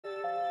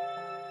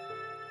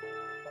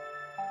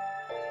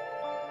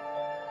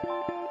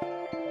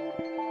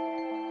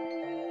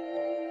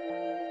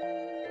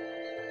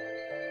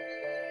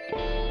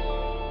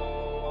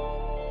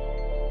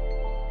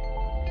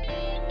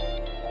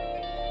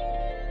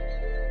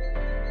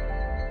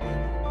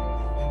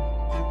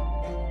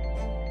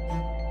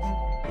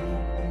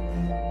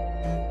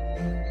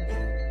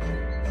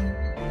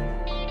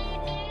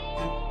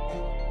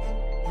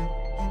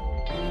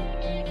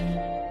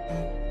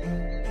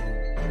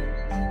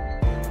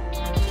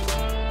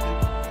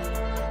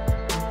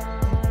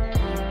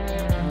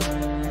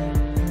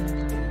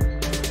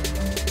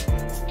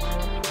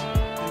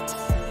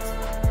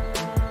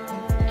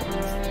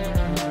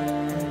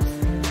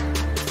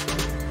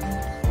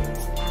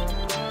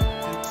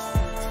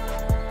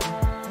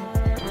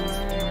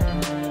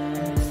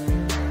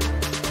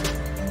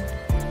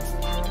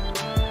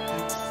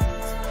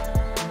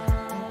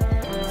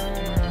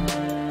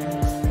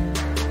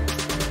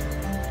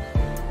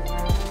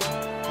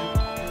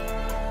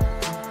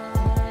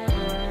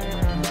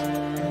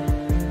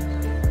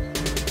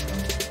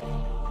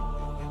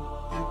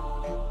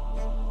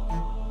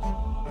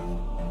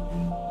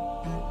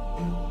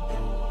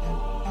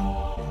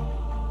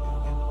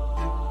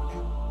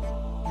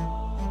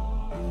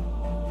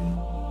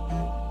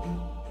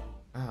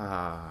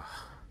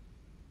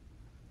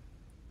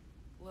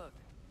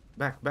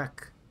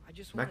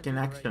Back in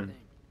action.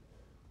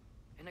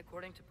 And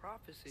according to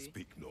prophecy...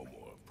 Speak no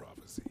more of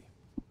prophecy.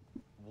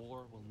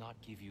 War will not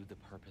give you the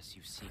purpose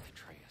you seek,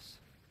 Atreus.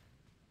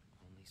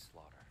 Only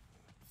slaughter.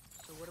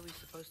 So what are we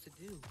supposed to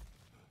do?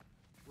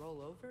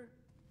 Roll over?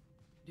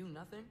 Do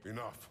nothing?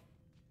 Enough.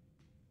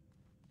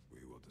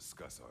 We will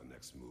discuss our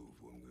next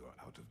move when we are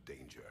out of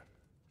danger.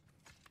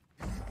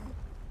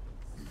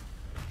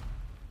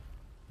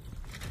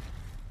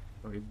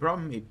 Well, he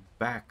brought me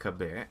back a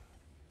bit.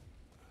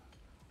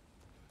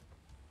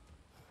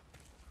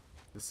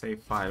 The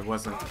save file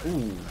wasn't.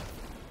 Ooh.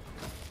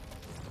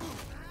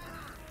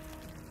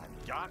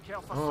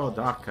 Oh,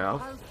 Dark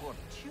Elf. I'm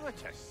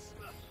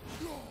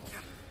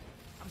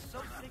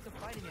so sick of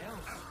fighting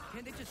elves.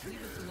 Can't they just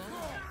leave us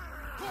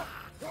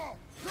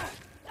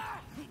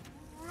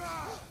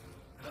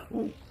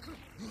alone? Ooh.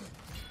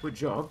 Good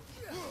job.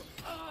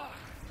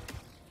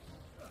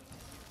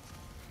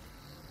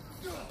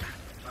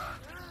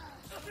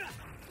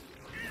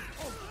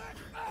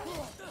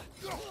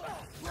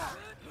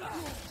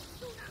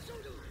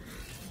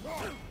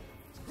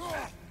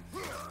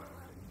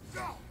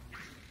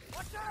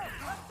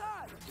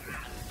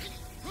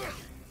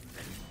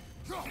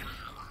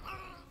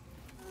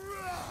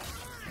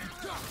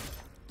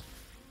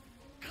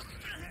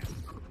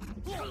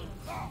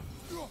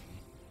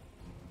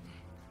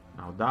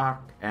 Now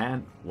dark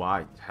and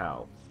white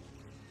hell.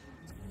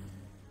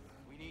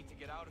 We need to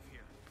get out of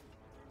here.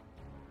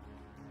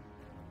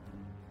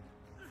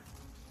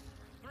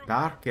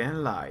 Dark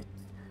and light.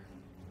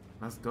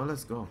 Let's go,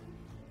 let's go.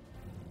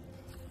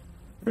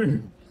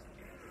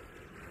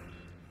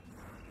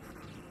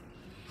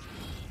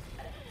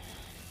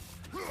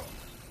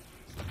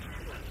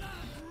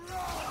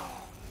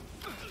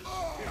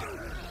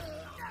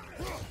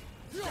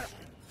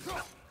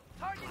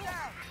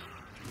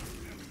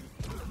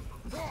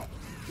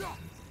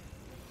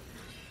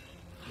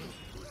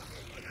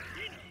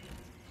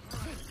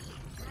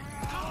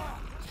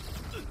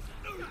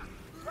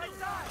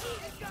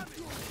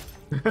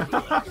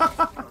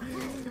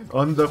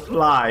 On the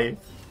fly.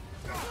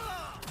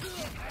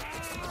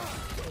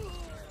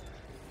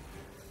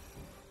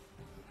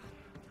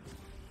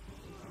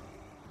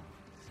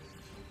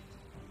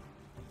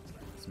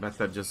 It's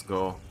better just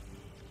go.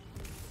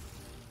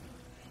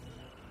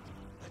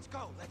 Let's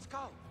go, let's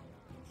go.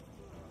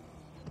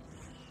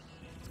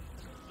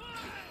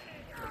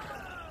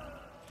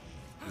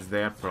 It's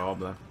their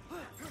problem.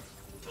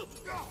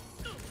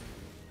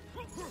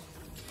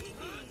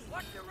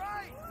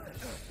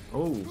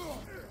 Oh.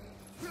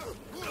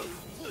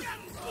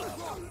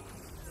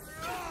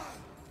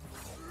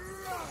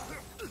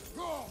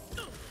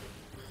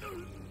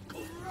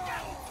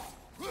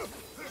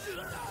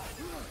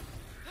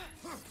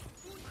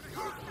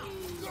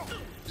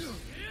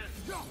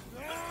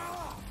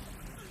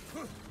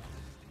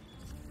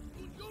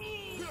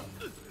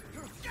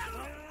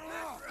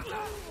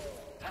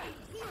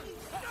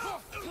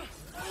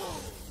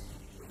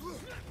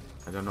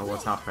 I don't know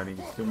what's happening.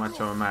 It's too much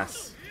of a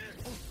mess.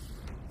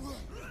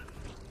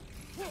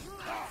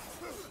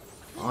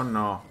 Oh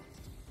no.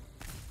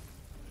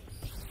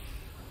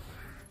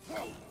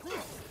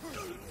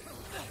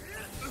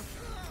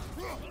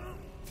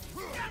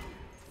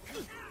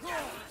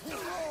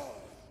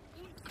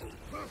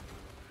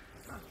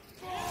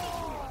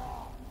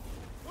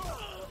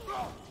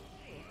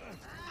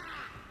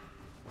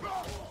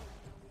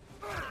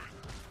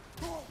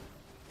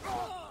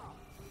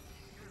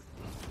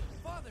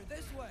 Father,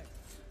 this way.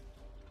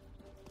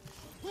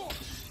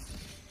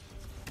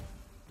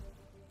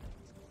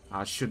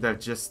 I should have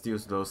just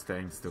used those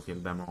things to kill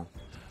them all.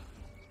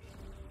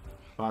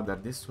 Father,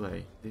 this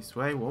way. This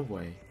way? What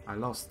way? I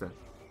lost it.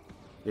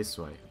 This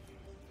way.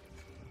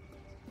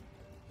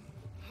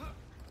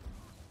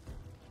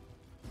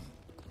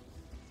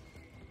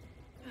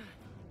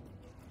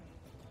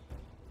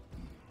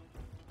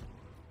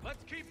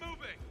 Keep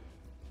moving.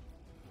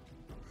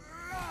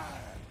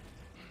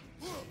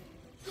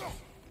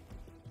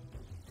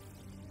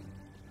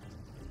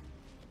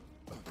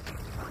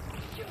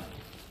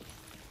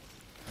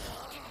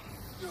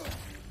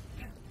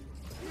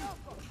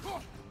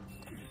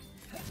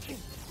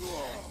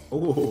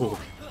 Oh,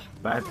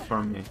 bad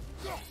for me.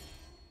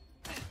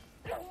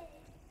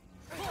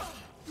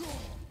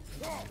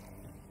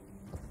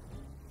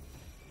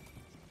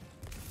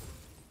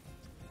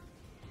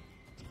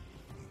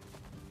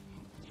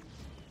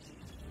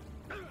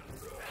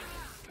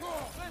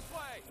 This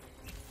way.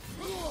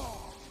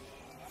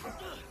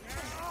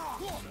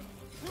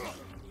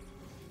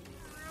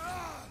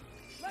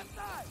 Left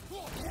side.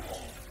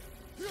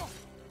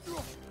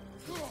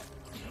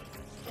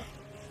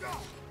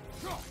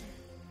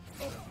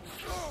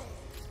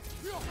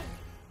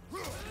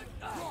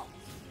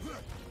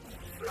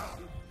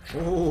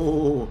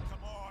 Oh,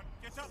 Come on,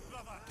 get up,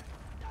 brother.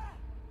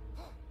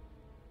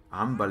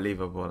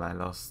 unbelievable! I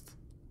lost.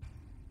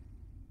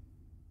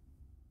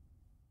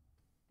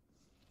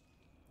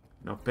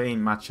 Not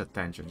paying much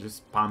attention,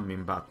 just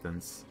spamming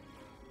buttons.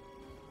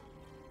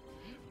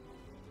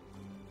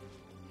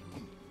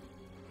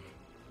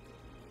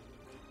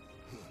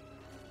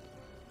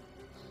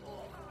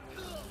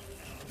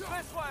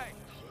 This way.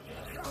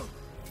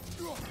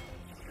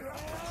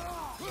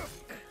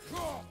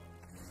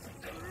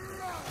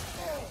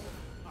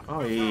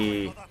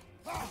 Oi!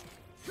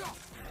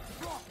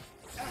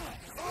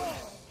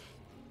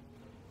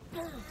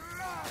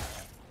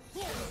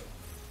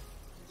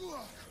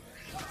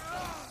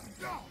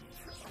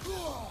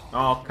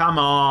 Oh, come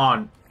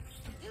on!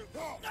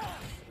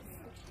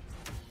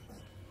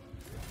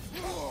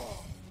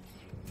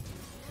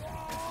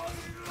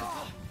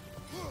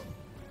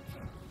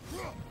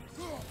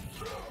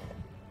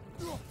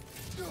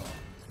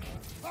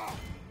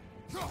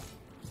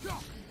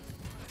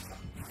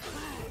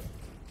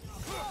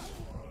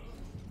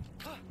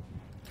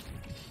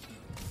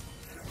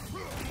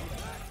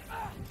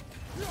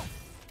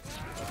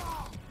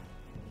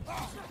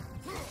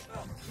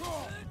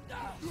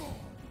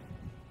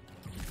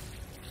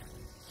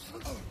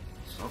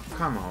 Oh,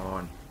 come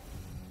on.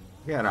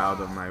 Get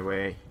out of my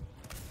way.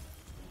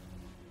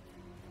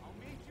 I'll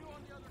meet you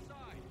on the other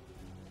side.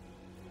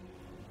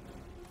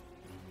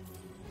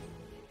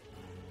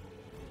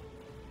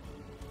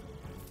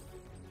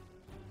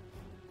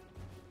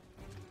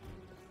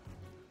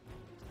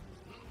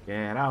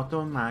 Get out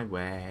of my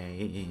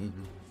way.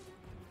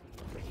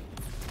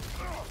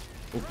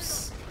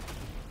 Oops.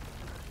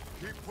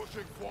 Keep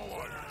pushing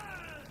forward.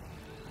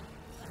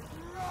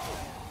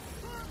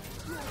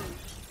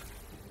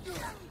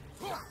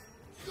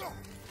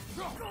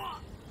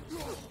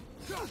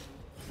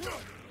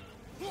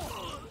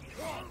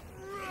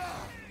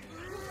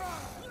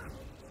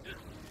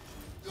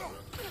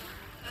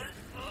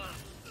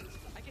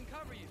 I can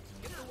cover you.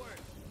 Get the word.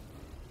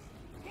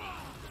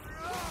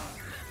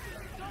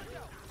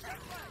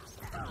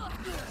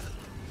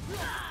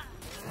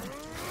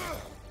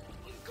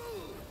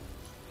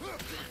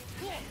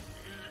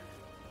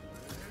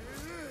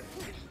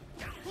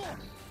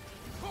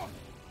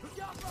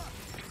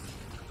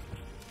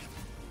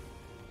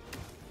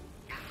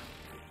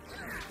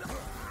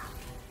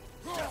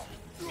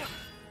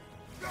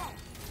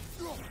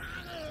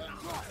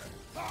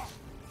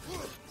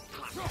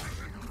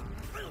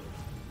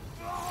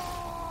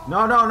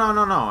 No, no, no,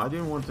 no, no. I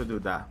didn't want to do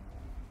that.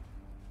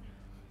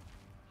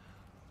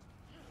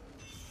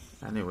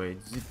 Anyway,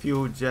 if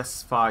you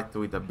just fight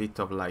with a bit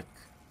of like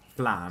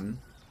plan,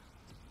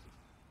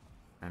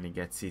 and it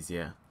gets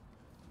easier.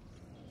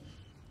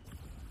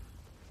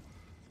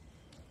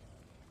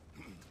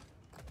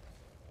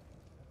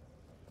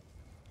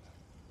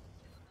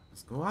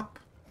 Let's go up.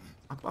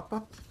 Up, up,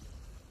 up.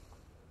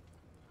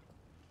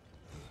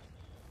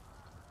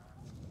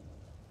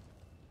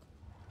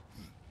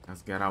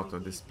 Let's get out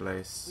of this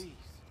place. Please.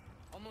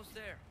 Almost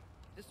there.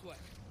 This way.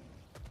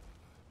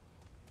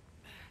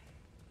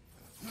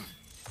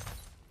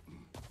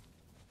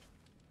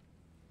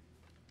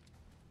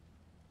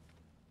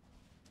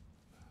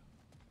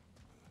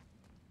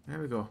 There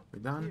we go. We're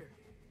done. Here.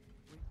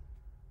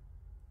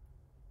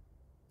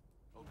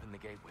 Open the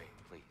gateway,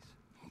 please.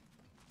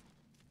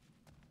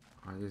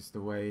 Is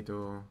the way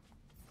to...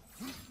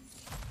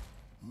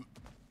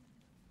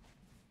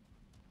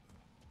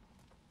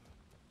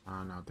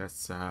 Oh no,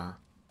 that's the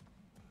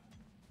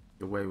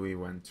way we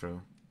went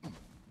through.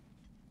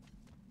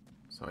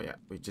 So yeah,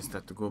 we just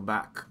have to go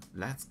back.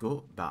 Let's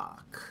go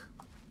back.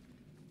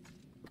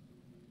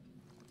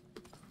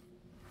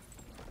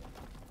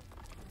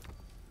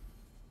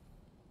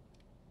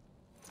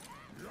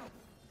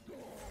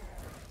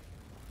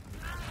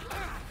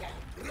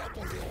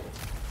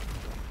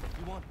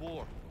 You want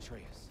war,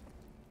 Atreus.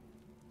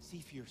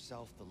 See for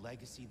yourself the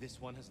legacy this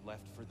one has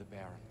left for the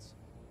Barons.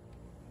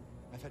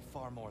 I've had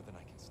far more than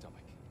I can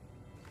stomach.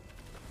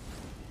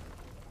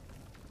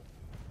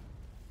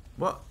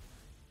 What?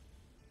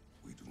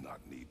 We do not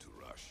need to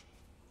rush.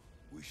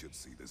 We should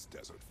see this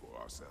desert for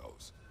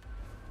ourselves.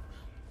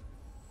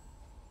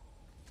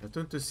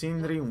 Return to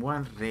Sindri when I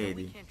know we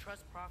ready. can't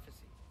trust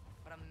prophecy,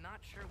 but I'm not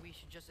sure we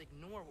should just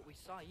ignore what we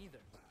saw either.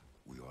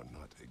 We are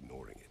not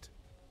ignoring it.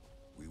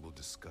 We will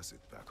discuss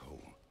it back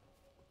home.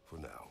 For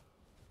now,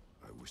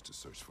 I wish to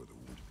search for the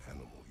wounded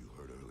animal you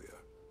heard earlier.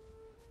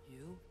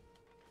 You?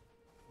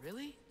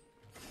 Really?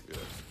 Yes.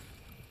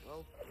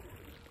 Well,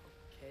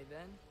 okay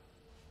then.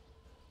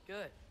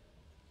 Good.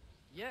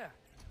 Yeah,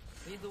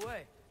 lead the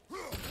way.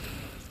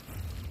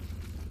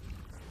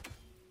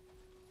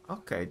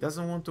 Okay,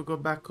 doesn't want to go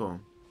back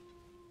home.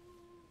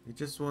 He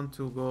just want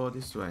to go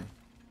this way.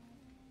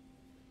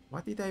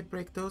 Why did I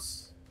break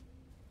those?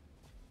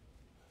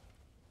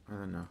 I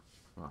don't know.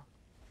 Well,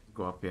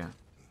 go up here.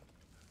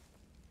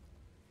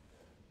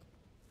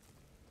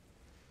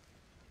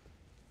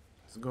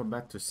 Let's go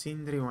back to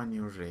Sindri when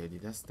you're ready.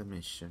 That's the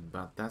mission,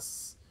 but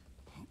that's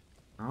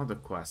another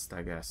quest,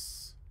 I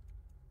guess.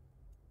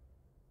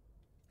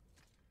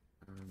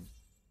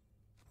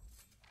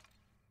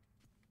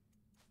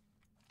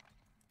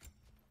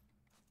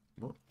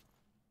 What?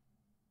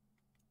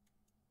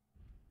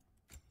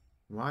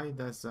 Why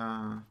does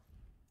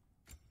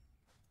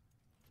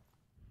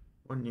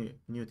what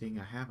new thing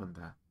I have on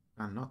that?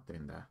 I'm not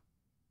doing that.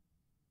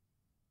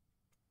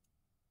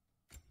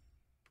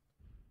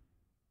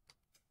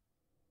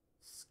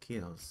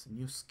 Skills,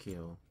 new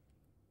skill.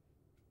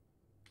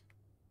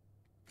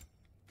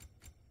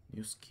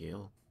 New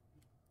skill.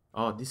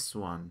 Oh, this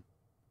one.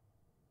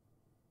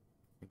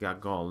 I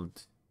got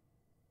gold.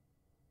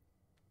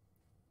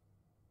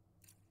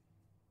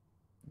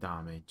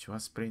 Damage.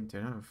 Was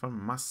sprinter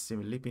from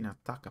massive leaping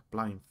attack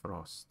applying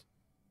frost.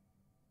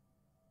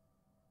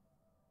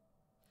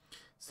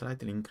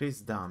 Slightly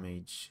increased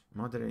damage.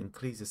 Moderate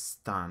increases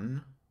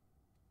stun.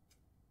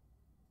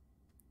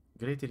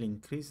 Greatly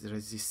increased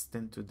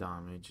resistant to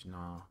damage.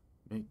 No.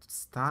 Maybe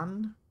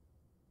stun?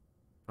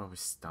 Probably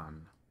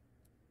stun.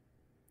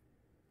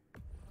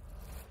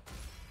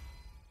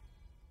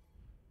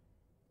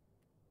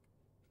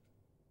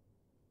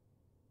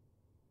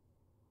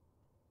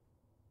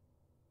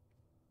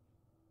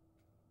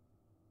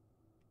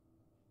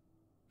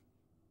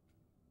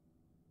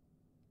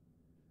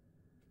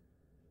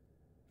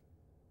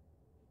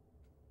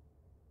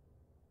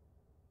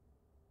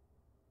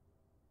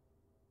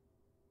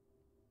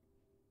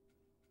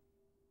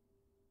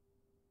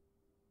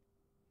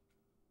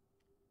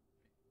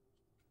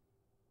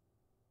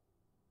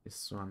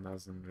 This one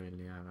doesn't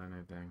really have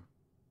anything.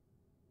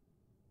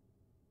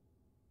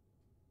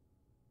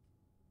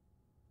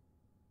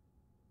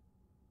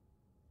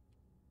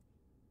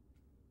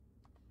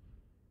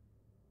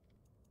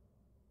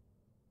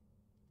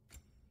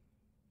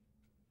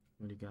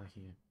 What do you got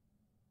here?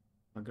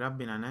 By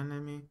grabbing an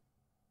enemy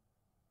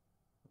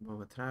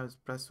above a trials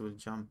press will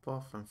jump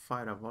off and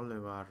fire a volley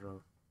of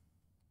arrow.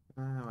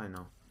 I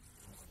know.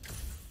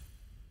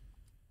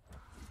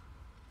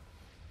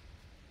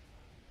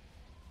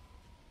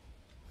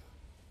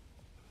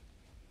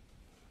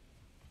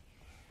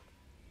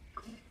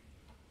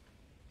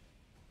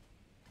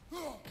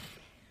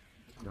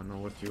 Don't know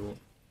what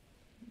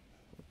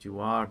you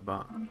are,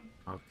 but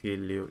I'll kill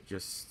you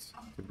just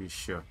to be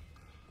sure.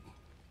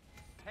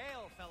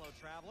 Hail, fellow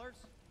travelers.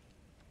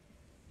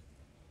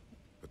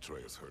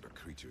 Atreus heard a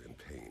creature in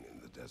pain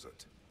in the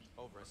desert.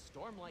 Over a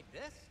storm like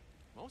this?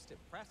 Most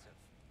impressive.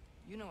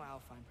 You know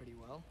Alfine pretty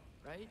well,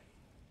 right?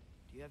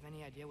 Do you have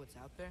any idea what's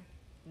out there?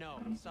 No,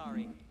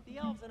 sorry. The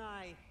elves and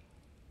I...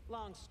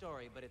 Long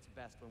story, but it's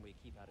best when we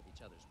keep out of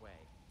each other's way.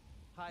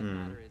 Hive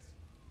matter is...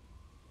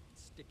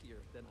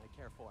 stickier than I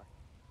care for.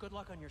 Good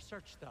luck on your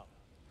search, though.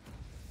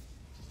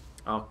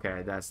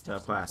 Okay, that's the Touch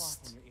some cloth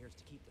quest. in your ears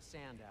to keep the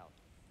sand out.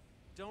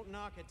 Don't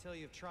knock it till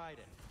you've tried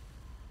it.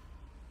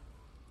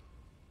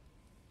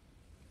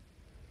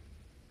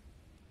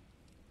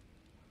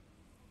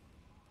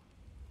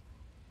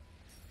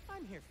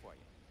 I'm here for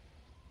you.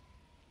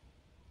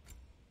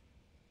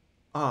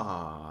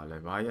 Ah,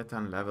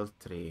 Leviathan level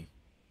 3.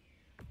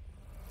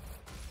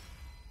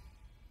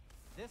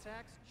 This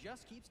axe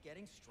just keeps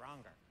getting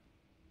stronger.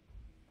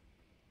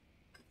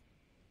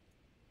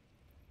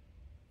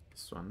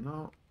 This one,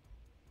 no.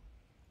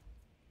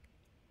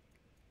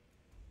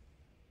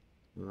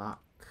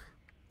 Luck.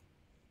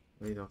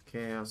 Little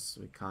chaos,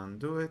 we can't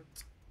do it.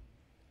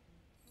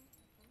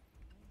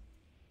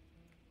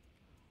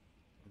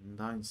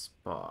 Undying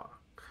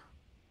spark.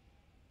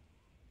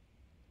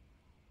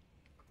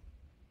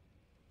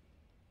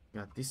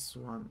 Got this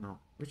one, no.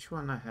 Which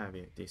one I have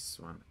here? This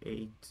one,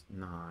 8,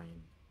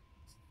 9.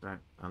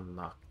 Strength and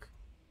luck.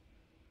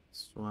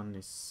 This one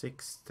is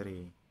 6,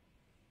 3.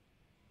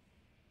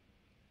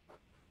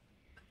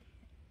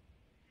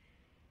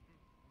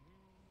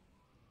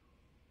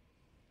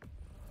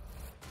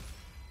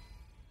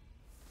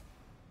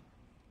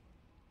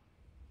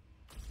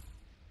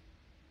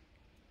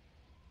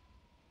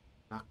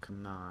 Luck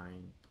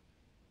 9.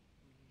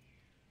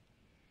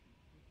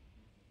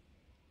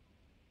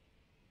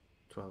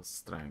 12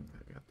 strength.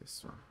 I got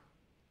this one.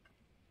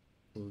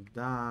 Pull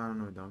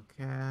down. We don't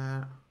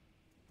care.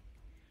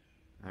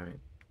 I mean,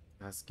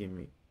 that's give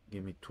me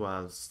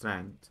 12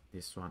 strength.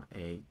 This one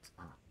 8.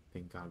 Oh,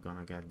 think I'm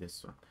gonna get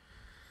this one.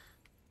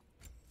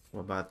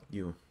 What about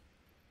you?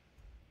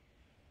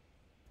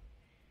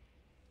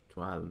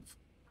 12.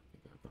 I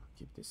think I'm gonna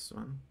keep this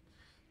one.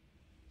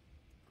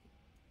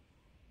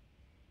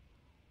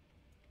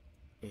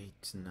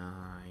 8,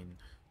 9.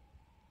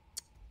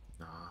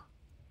 Nah.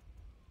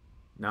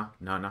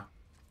 No.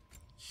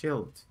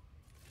 Shield.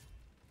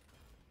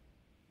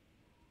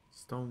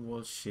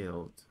 Stonewall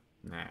shield.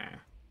 Nah.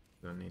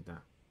 Don't need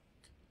that.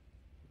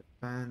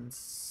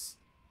 Defense.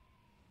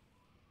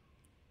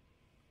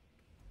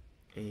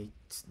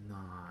 8,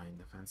 9.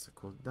 Defense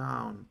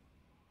cooldown.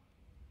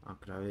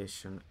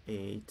 Aggravation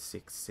 8,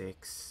 6,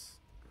 6.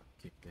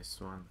 Keep this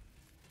one.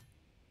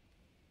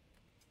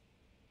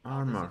 I'll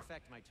Armor.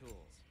 disinfect my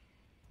tools.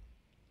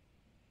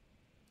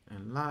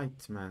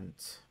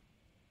 Enlightenment.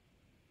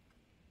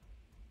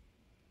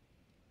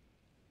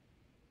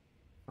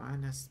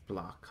 Finest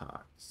block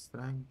card.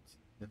 Strength,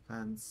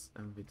 defense,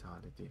 and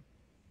vitality.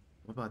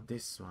 What about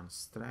this one?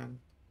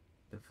 Strength,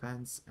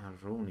 defense,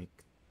 and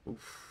runic.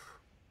 Oof.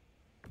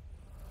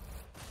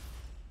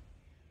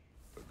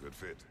 A good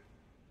fit.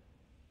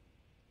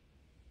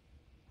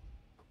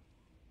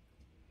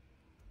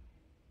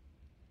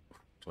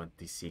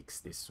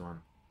 $26 this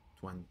one.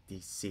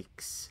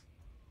 26.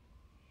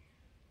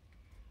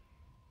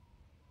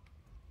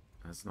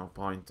 There's no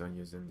point on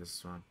using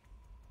this one.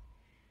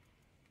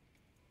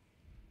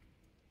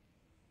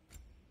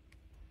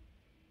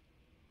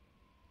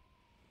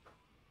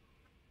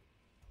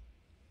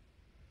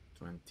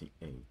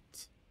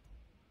 $28.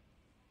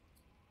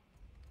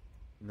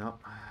 No.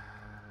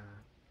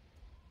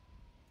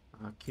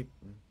 I'll keep.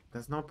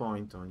 There's no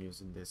point on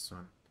using this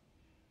one.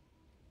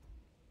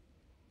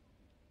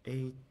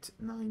 8,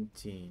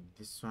 19.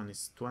 This one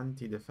is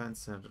 20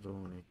 defense and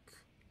runic.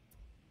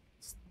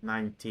 It's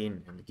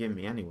 19 and give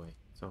me anyway.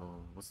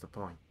 So what's the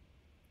point?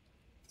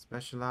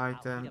 Special I'll heat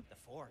item. up the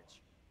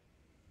forge.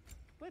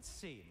 Let's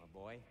see, my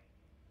boy.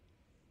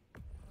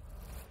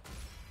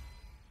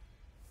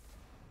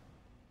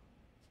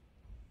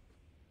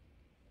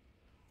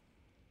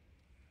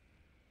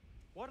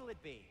 What'll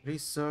it be?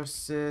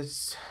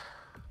 Resources.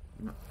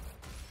 No.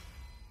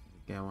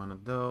 Get one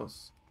of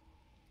those.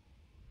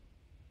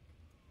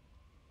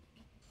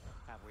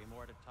 Have we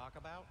more to talk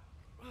about?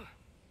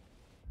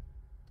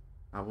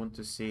 I want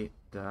to see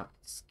the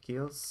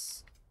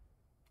skills.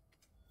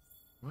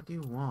 What do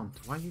you want?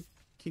 Why you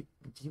keep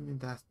giving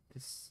that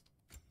this?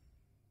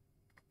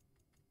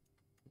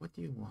 What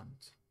do you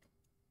want?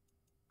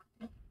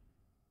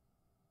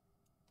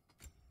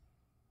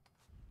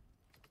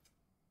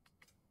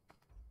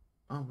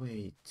 Oh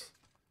wait.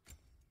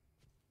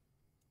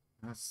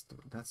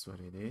 That's what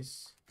it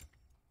is.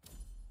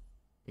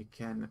 You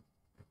can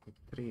equip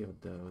 3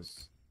 of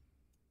those.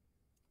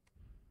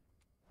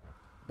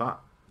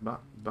 But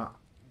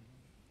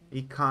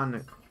he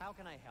can't How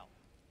can I help?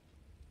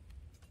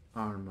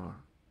 armor.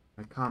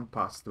 I can't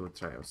pass through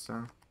trails,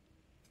 huh?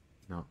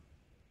 No.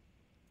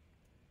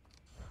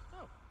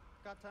 Oh,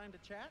 got time to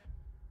chat?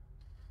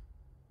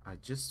 I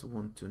just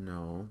want to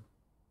know.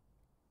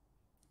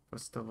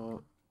 First of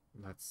all,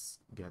 let's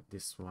get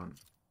this one,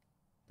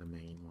 the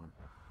main one.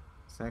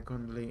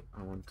 Secondly,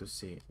 I want to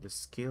see the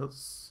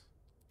skills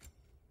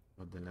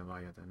of the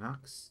Leviathan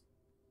Axe.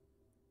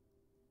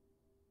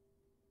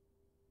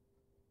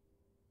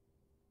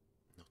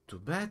 Not too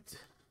bad.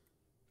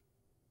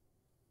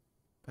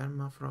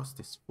 Permafrost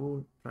is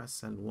full.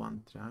 Press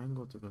L1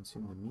 triangle to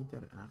consume the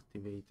meter.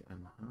 Activate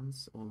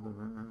enhance all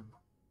the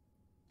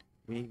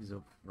weeks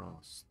of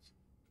frost.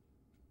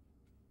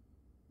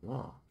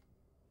 Whoa.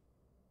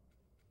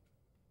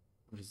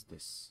 What is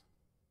this?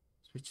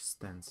 Switch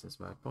stances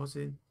by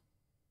pausing.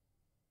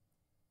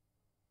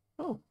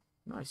 Oh,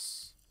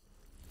 nice.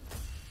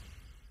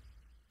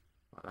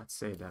 Well, let's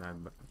say that I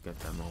get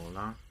them all,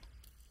 huh?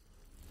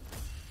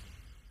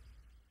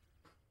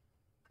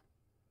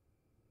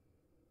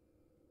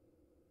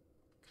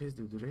 Increase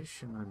the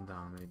duration and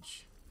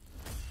damage.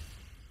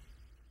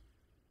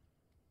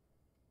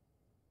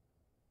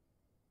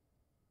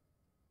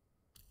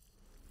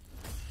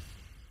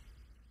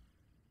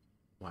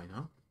 Why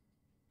not?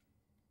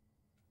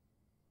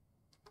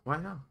 Why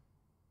not?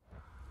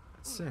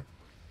 Let's see.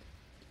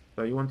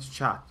 So you want to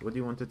chat? What do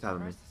you want to tell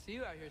me? Nice to see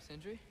you out here,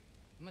 Sindri.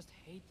 You must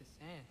hate the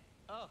sand.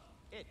 Oh,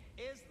 it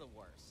is the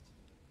worst.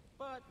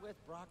 But with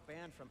Brock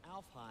banned from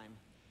Alfheim,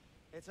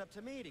 it's up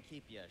to me to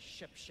keep you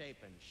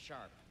shipshape and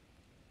sharp.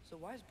 So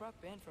why is Brock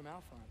banned from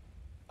Alfheim?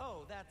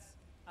 Oh, that's,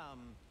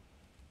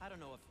 I don't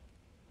know if...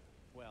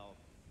 Well,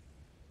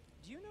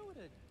 do you know what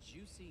a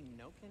juicy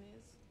Noken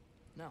is?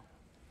 No.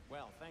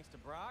 Well, thanks to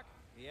Brock,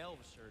 the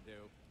elves sure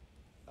do.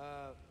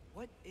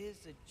 What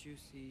is a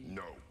juicy...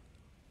 No.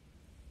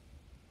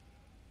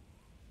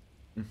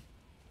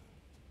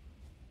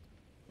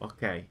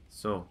 Okay,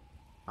 so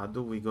how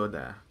do we go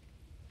there?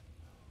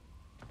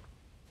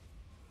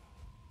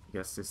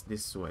 Guess it's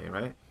this way,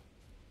 right?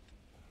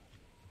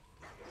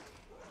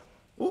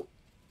 Oh,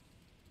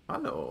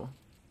 hello.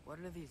 What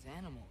are these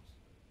animals?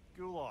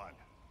 Gulan,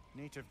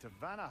 native to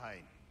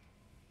Vanaheim.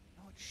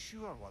 Not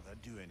sure what they're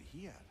doing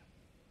here.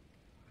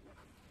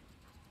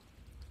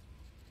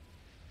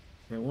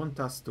 They want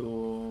us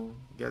to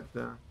get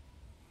the...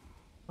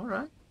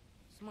 Alright.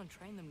 Someone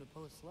trained them to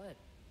pull a sled.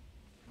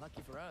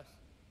 Lucky for us.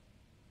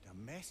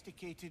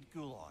 Domesticated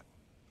Gulon.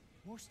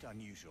 Most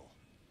unusual.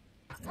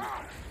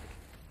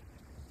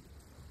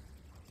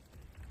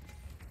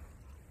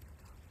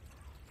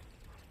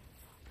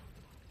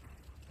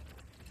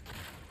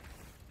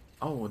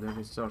 Oh, the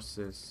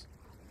resources.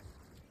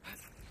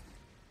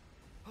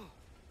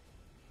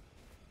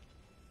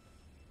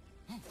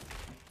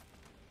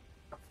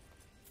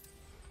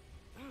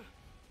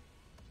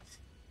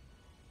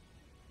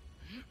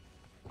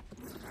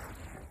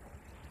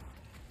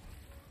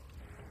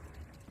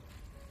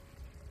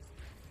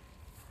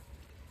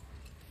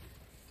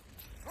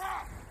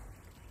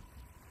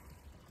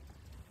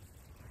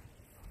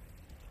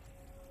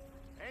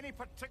 Any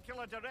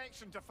particular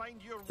direction to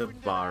find your The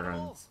wounded animal?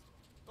 barons.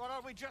 Or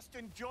are we just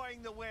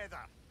enjoying the weather?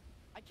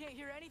 I can't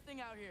hear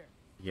anything out here.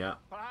 Yeah.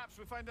 Perhaps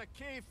we find a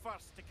cave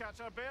first to catch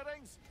our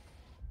bearings?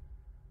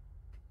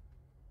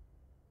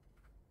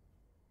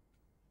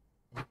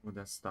 With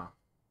that stuff.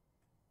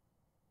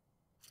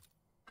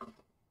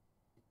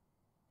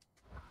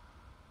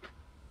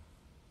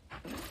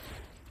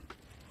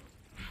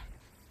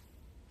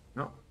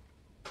 No.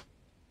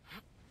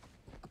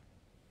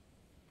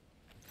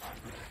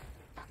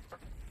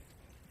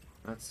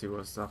 Let's see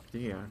what's up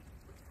here.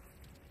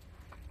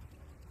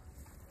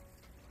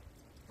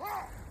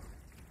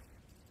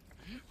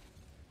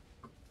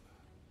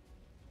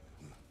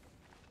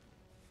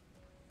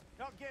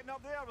 Not getting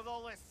up there with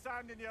all this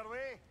sand in your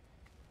way.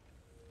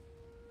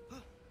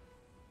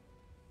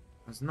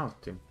 There's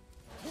nothing.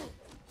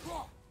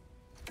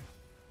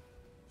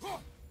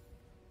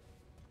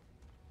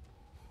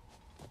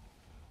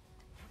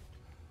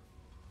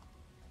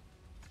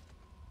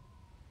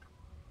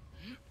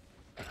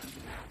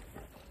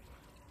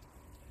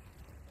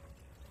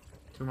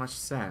 Too much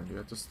sand. You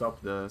have to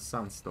stop the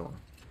sandstorm.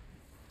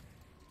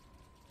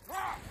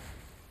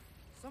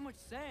 So much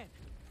sand.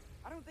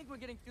 I don't think we're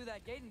getting through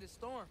that gate in this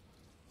storm.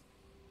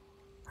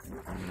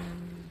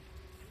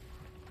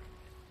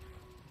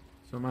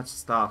 So much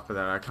stuff that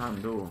I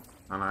can't do.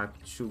 And I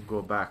should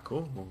go back.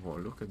 Oh,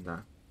 look at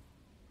that.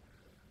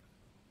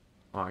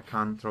 Oh, I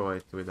can't throw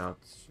it without...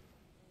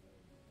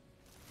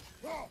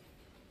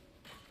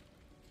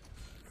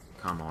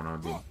 Come on,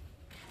 Odin.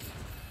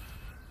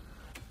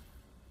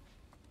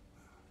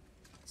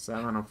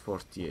 7 of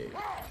 48.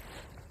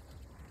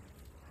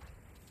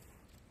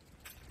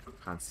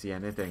 Can't see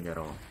anything at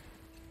all.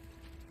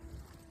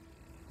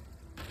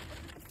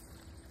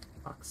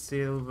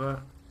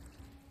 Silver.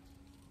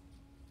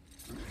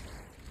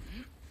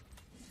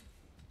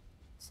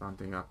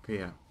 Something up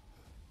here.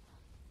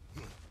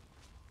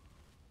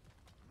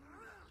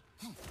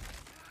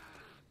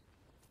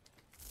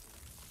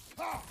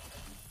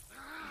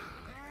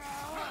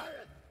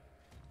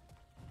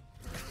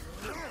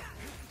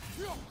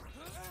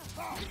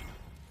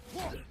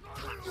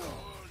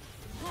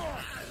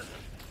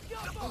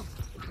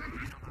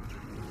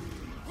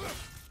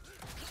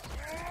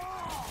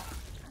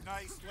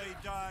 Nicely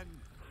done.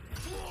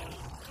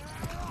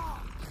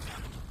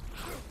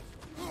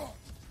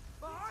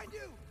 Behind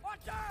you!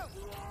 Watch out!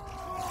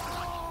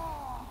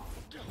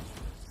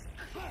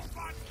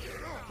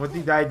 What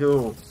did I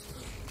do?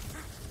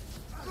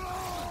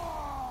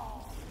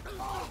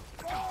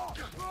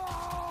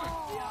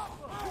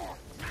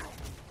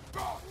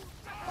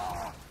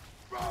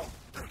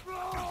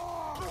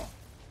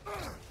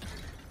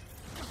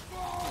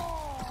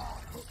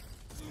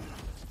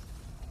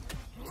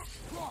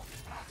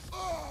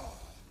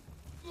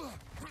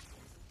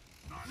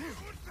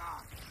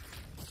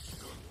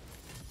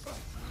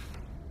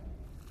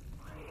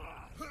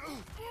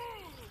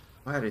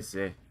 Where is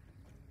he?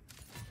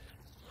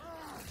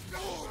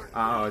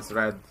 Oh, it's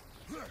red.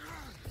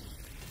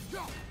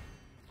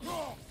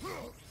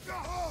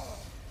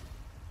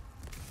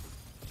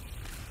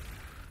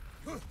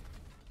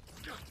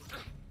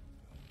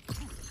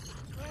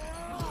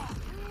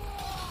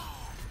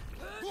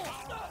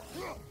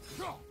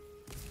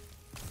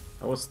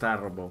 That was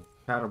terrible.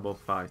 Terrible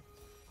fight.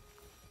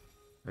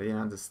 I didn't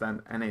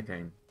understand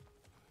anything.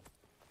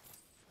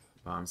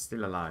 But I'm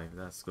still alive,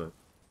 that's good.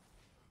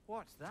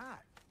 What's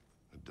that?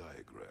 A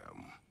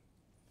diagram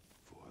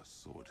for a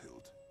sword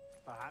hilt.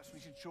 Perhaps we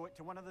should show it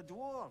to one of the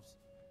dwarves.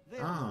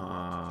 They'll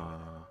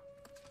Ah.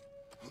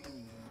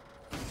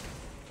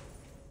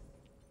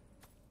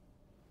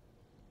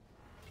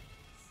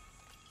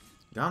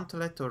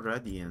 Gauntlet or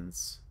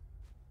Radiance.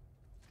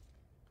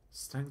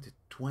 Strength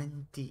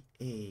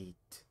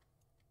 28.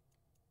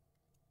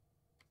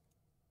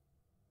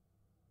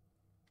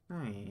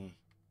 Hey.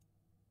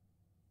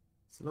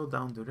 Slow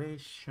down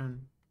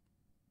duration.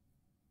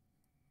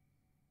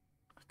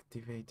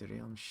 Activate the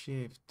realm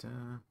shift.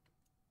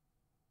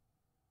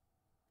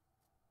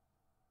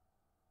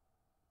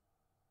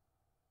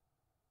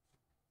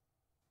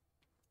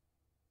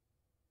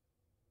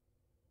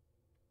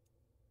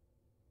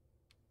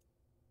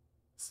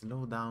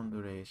 Slow down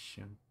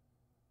duration.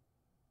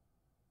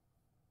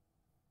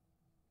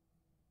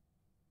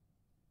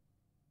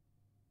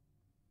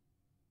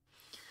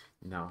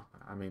 No,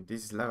 I mean,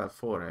 this is level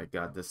 4. I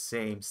got the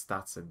same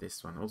stats as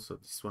this one. Also,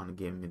 this one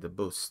gave me the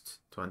boost.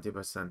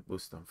 20%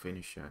 boost on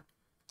finisher.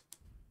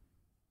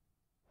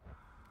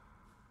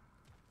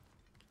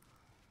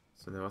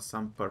 So there was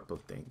some purple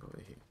thing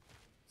over here.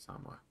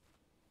 Somewhere.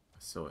 I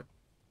saw it.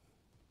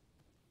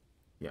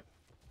 Yeah.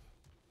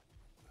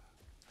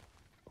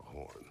 A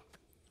horn.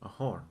 A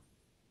horn.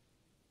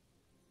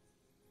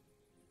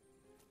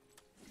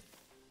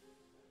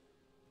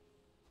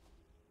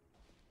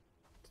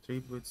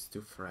 Tributes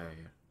to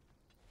Freyr.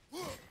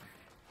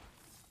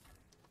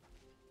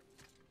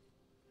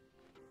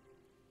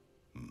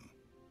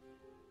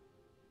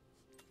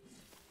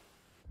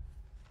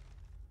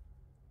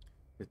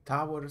 The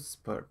tower's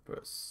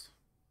purpose.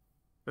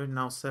 Where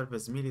now serve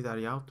as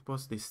military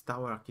outpost, this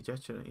tower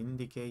architecture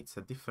indicates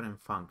a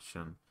different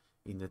function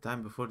in the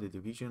time before the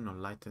division of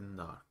light and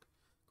dark.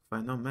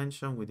 Find no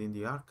mention within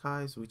the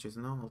archives, which is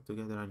not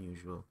altogether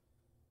unusual.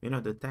 You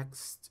know, the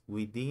texts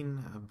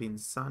within have been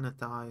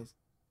sanitized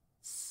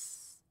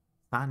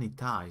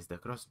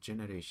across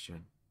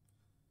generation.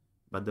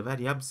 But the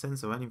very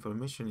absence of any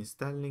information is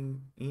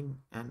telling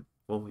in and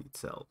of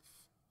itself.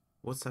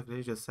 What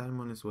sacrilegious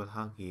ceremonies were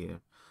held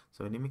here,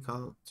 so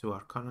inimical to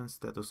our current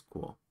status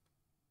quo?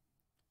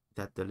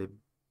 That the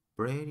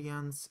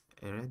librarians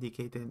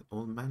eradicated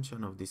all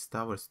mention of this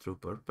tower's true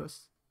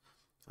purpose?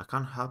 I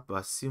can't help but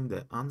assume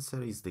the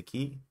answer is the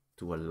key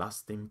to a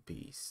lasting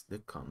peace, the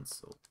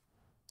console.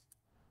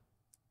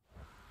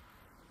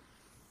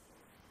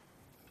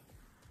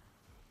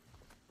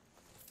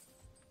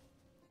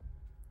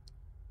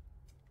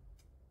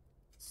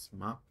 This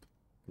map,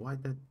 why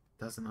that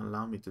doesn't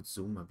allow me to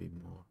zoom a bit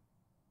more?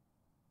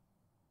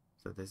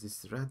 So there's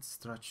this red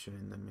structure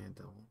in the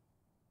middle.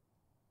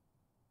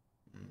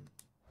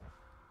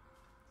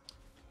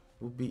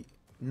 Would be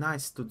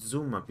nice to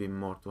zoom a bit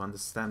more to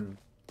understand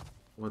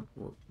what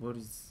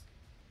is.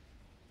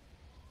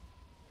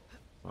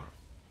 Oh,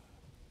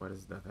 what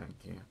is that thing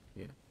here?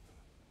 Yeah.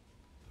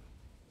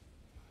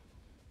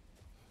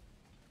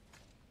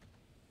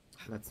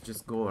 Let's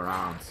just go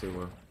around, see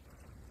what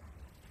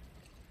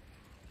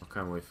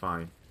can we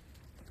find.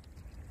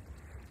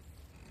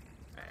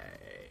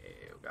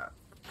 Hey, we got.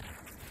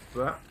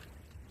 What?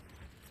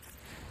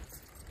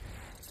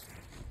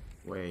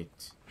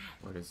 Wait,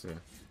 what is it?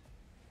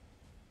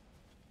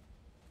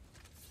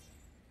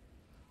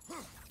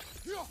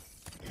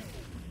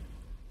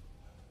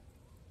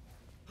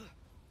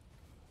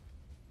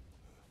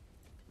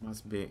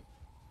 Must be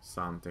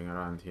something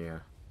around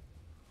here.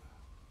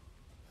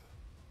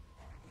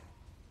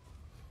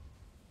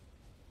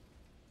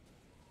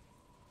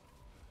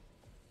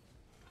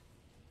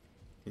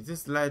 Is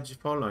this ledge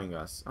following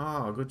us?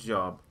 Oh, good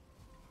job.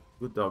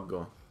 Good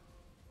doggo.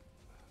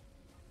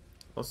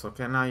 Also,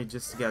 can I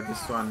just get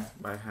this one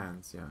by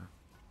hands? Yeah.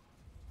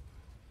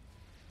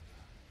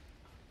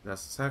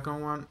 That's the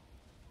second one.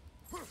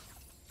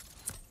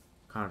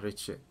 Can't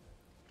reach it.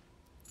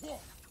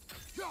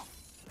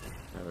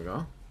 There we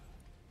go.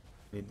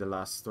 Need the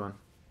last one.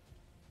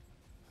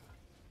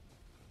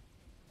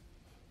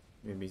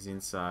 Maybe he's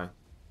inside.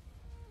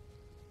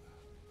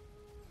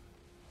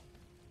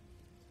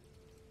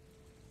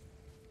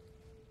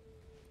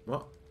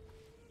 What?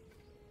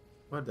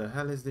 What the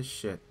hell is this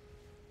shit?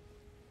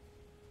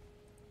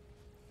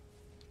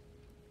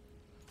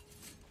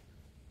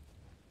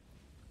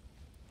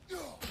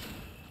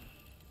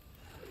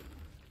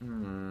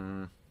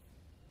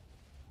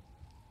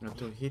 Got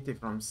to hit it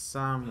from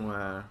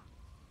somewhere.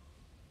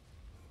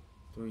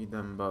 To hit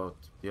them both.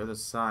 The other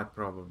side,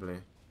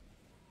 probably.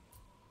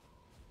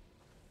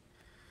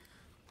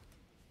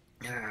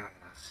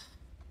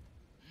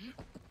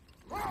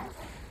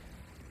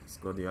 Let's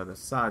go the other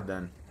side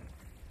then.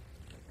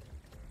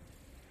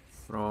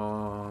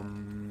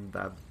 From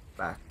that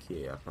back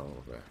here,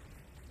 probably.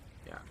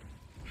 Yeah.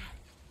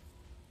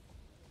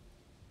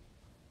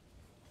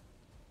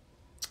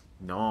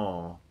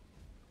 No.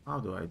 How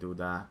do I do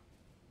that?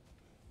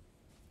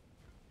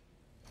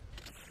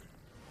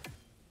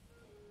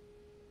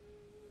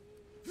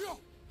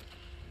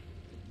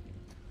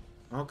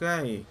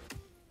 Okay.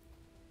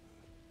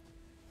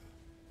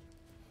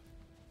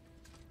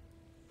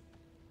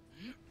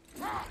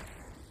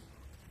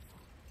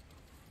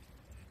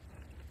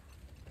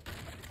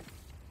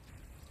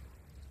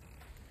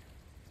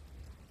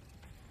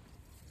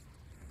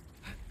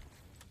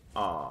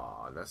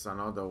 Oh, that's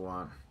another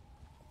one.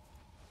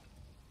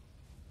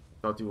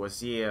 Thought it was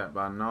here,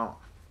 but no,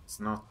 it's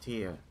not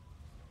here.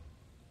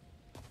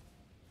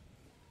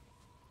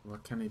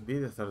 What can it be,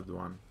 the third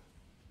one?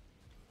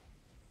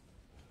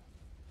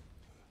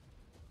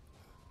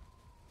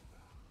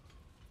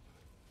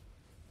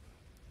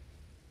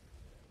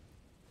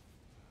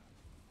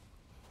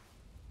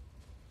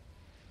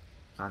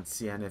 Can't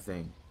see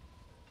anything.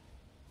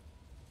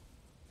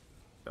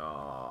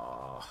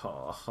 Oh.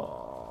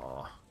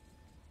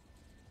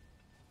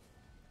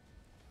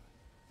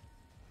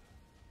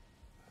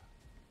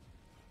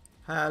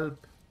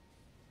 Help.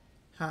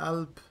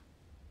 Help.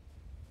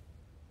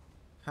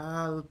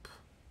 Help.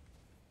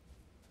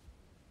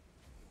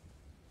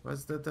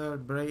 What's the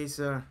third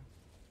brazier?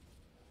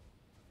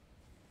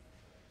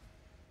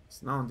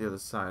 It's not on the other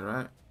side,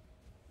 right?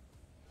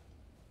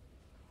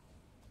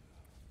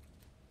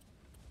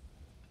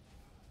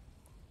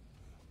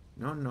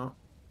 No, no.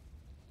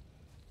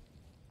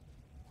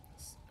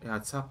 Yeah,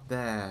 it's up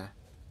there.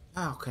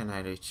 How can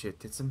I reach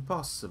it? It's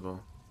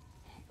impossible.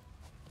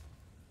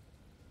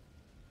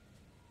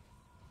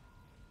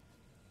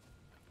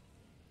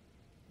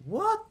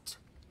 What?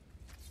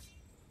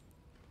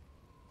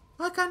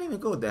 I can't even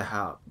go there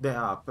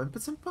up.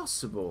 It's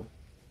impossible.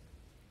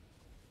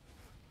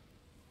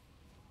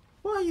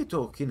 What are you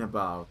talking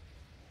about?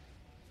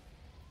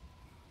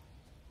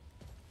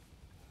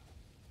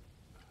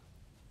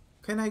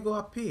 Can I go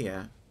up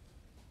here?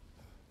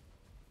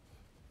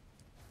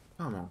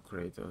 Come on,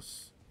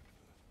 Kratos.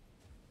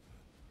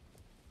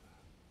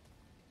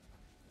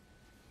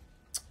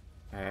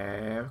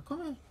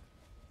 Come on.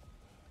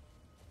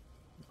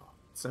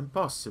 It's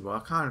impossible. I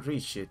can't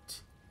reach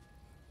it.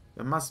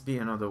 There must be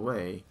another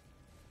way.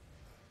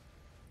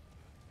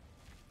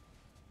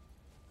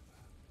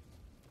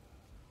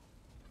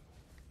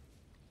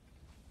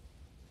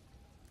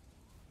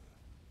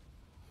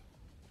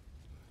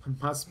 There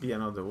must be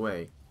another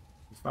way.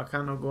 If I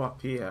cannot go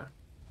up here.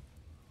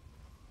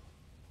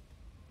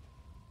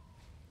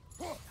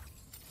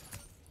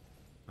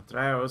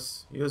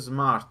 Atreus, you're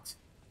smart.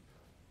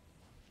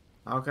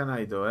 How can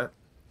I do it?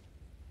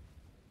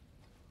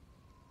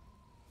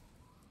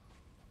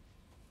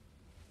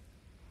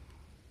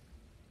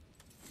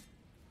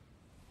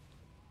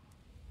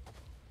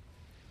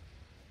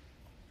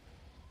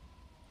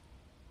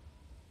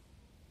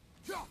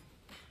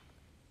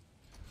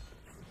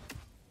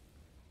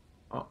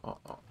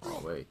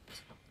 Oh, wait.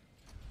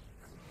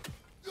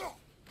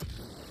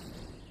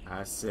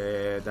 That's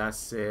it,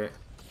 that's it.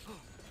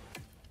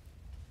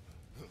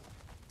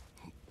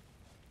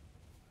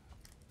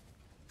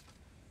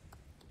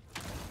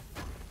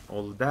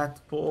 All that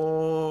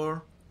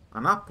for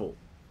an apple.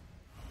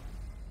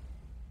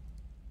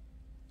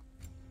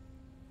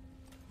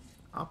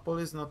 Apple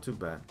is not too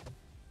bad.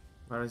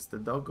 Where is the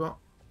doggo?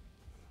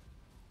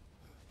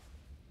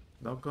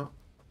 Doggo?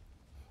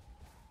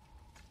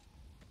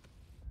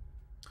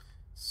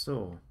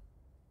 So,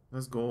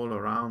 let's go all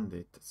around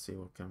it. See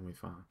what can we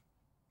find.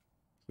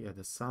 Here,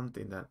 there's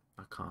something that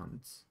I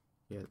can't.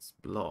 Yeah, it's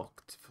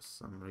blocked for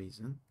some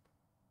reason.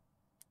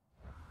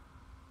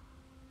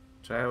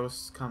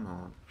 Treos, come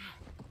on.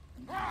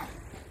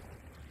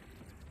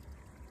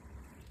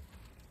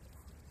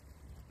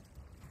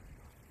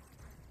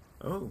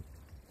 Oh,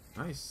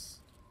 nice.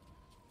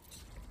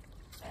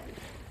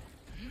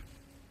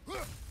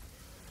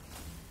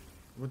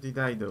 What did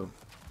I do?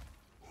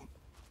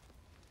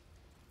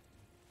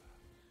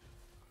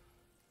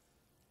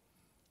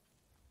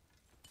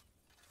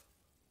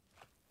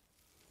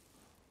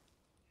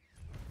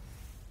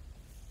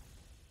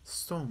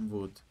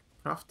 Stonewood.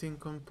 Crafting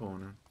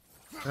component.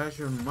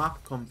 Treasure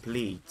map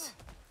complete.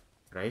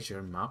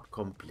 Treasure map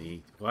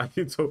complete. Why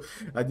you so...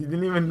 I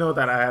didn't even know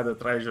that I had a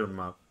treasure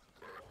map.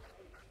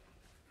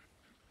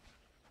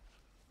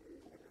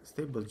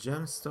 Stable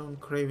gemstone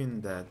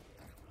craving dead.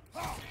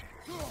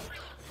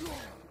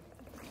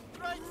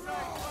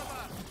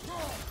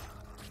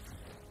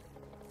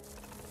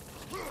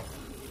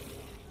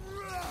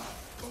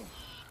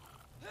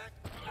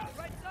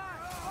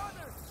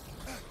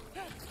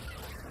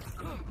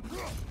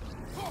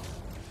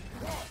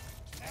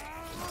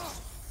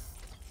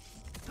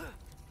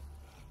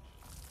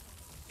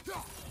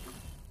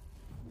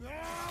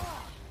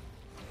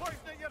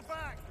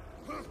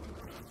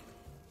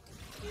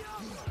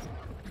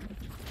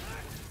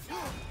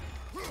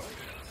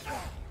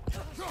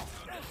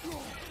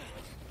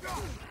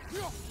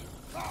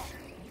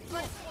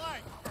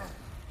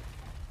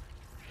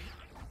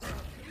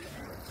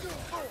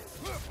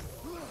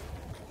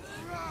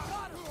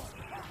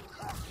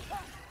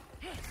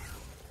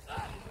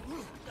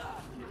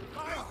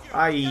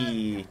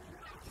 Aye.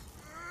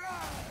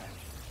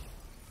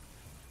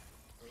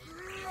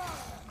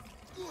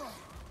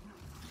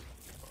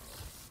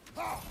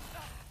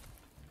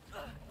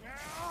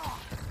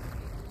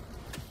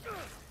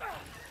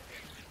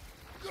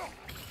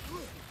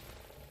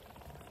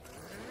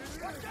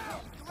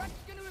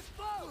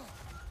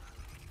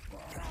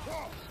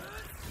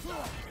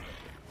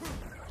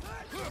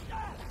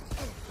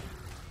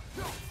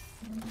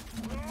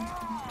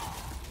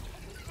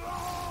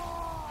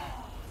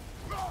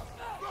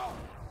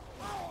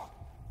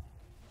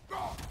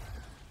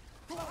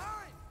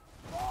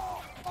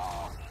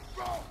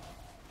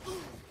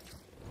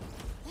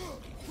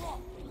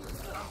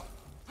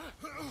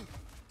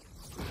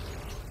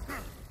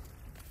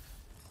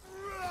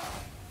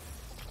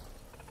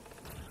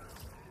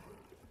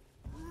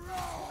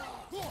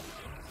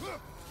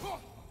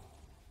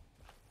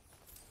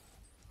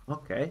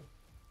 Okay,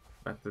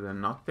 better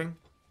than nothing.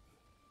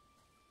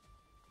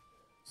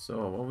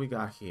 So what we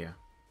got here?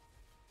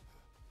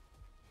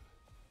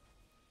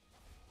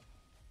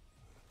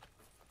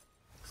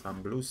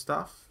 Some blue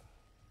stuff.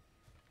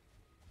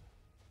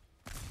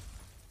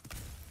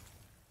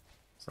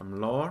 Some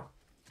lore.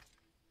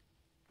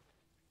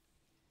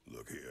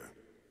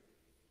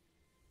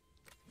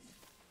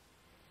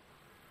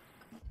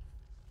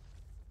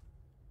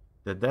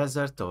 The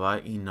desert of our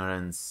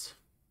ignorance.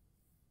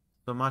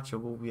 So much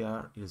of who we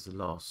are is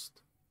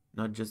lost.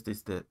 Not just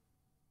is the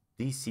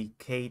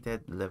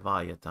desiccated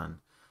Leviathan,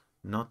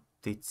 not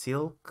its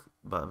ilk,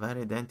 but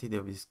very identity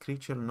of his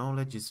creature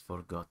knowledge is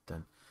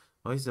forgotten.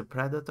 Or is a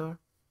predator?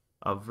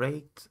 A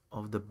wraith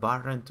of the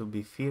barren to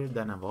be feared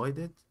and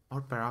avoided?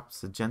 Or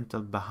perhaps a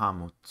gentle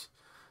Bahamut,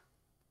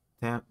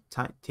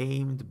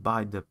 tamed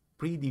by the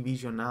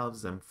pre-division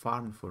elves and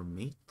farmed for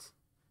meat?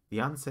 The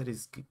answer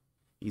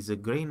is a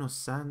grain of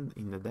sand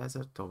in the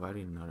desert of our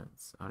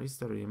ignorance. Our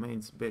history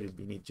remains buried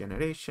beneath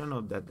generations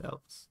of dead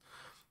elves.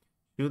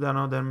 Should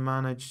another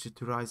manage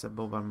to rise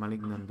above our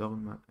malignant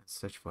dogma and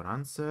search for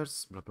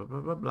answers, blah blah blah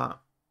blah blah,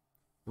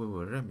 we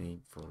will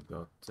remain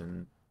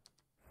forgotten.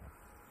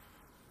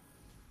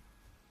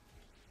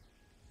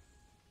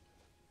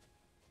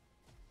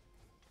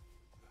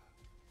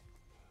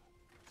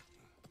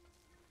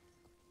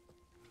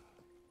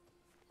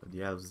 But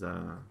the elves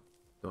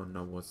don't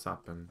know what's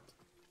happened.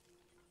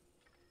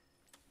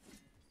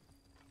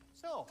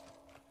 So,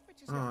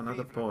 which is Oh, your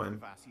another favorite poem. of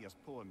Vasier's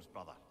poems,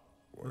 brother?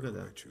 Why Look at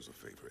would I that. choose a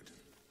favorite?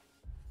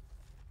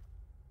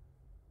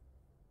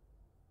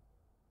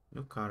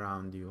 Look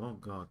around you, oh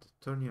God,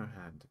 turn your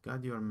head,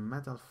 guide your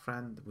metal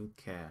friend with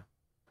care,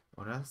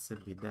 or else he'll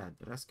be dead.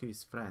 Rescue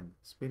his friend,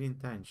 speed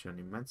intention,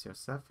 immerse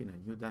yourself in a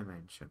new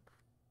dimension.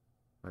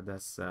 But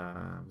that's,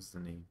 what's the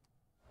name?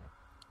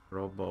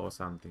 Robo or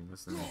something,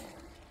 what's the name?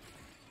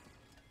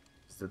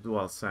 It's the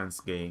dual sense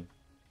game.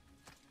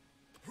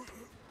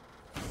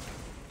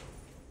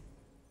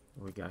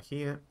 We got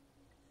here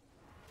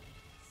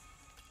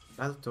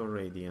Belt of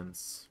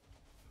Radiance.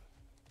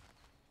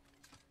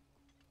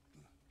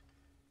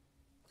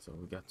 So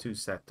we got two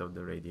sets of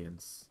the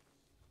Radiance.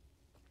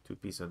 Two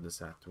pieces of the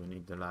set. We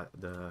need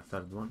the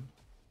third one.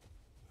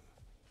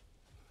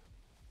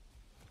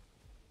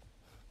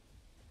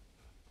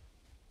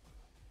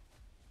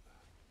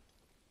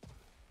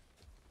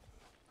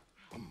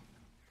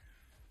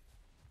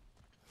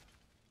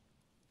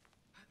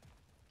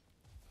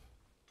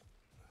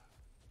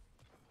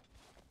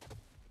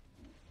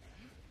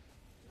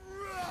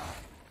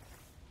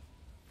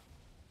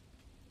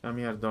 Come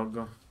here,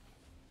 doggo.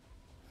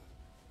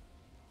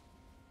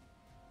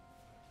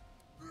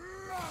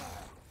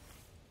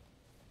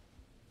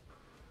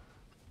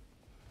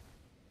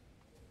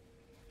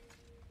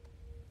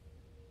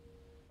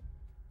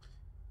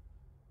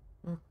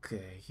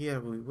 Okay, here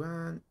we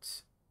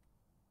went.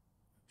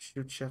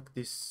 Should check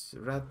this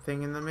red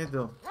thing in the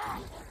middle.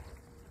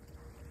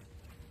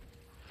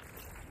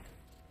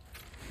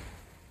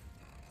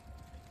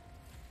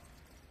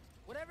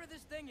 Whatever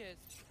this thing is,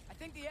 I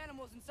think the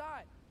animal's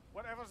inside.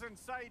 Whatever's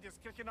inside is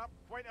kicking up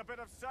quite a bit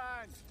of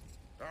sand.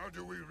 How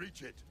do we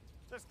reach it?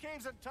 There's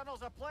caves and tunnels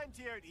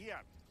aplenty out here.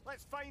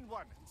 Let's find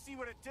one and see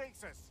where it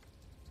takes us.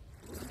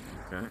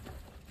 Okay.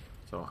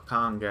 So I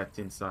can't get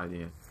inside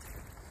here.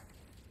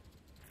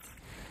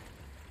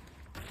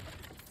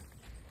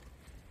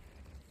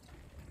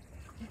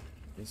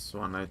 This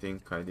one I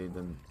think I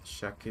didn't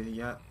check it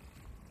yet.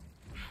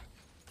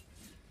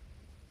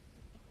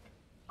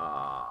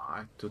 I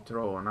have to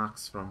throw an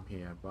axe from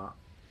here, but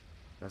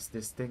that's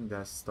this thing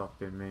that's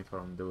stopping me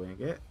from doing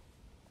it.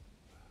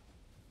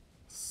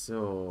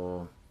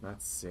 So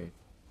let's see.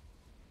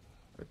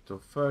 I have to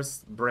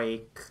first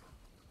break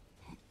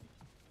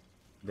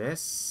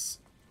this.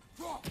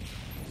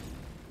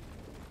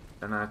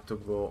 Then I have to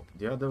go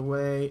the other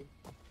way,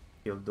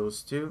 kill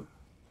those two.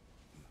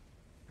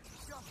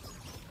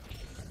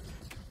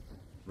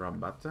 Run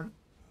button.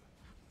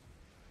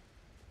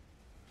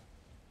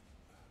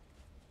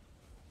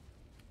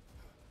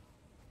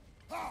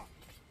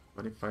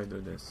 What if I do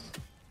this?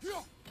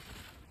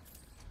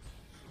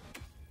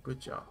 Good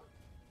job.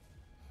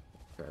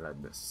 Okay,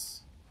 like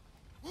this.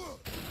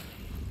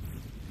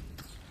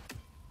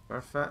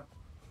 Perfect.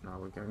 Now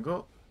we can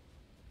go.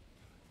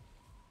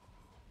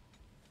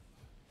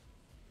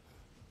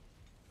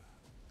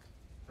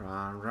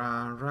 Run,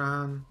 run,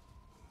 run.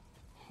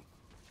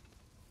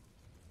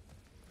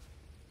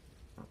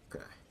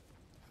 Okay.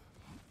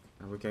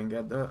 And we can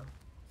get the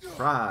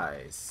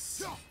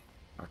prize.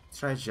 Our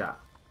treasure.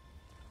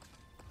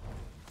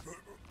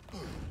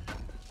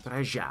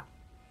 Treasure.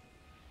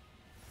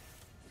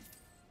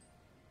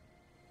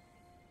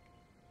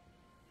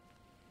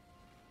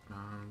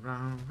 Run,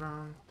 run,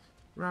 run.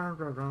 Run,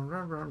 run, run,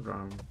 run, run,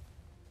 run.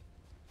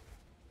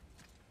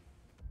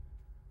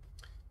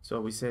 So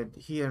we said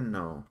here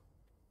no.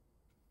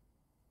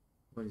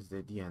 What is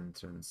the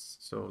entrance?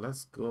 So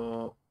let's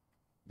go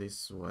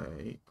this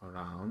way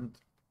around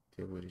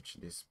till we reach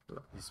this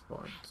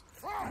point.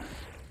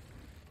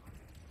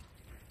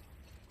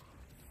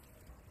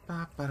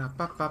 Pa pa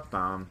pa pa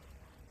pam.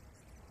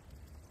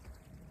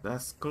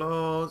 That's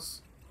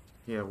close.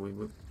 Here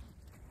we've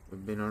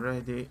been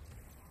already.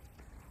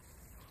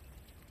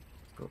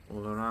 Let's go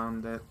all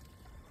around it.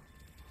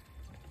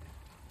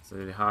 It's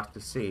really hard to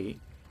see.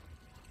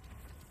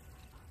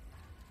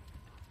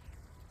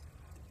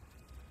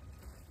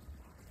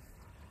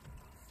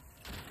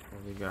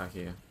 What we got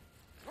here?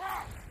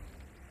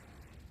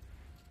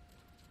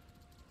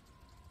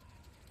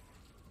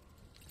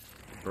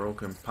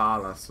 broken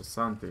palace or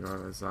something,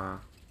 or is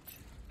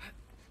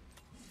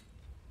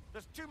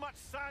There's too much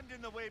sand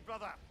in the way,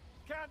 brother.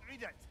 Can't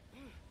read it.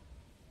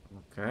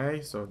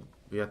 okay, so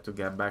we have to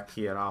get back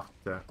here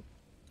after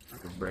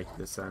to break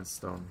the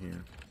sandstone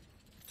here.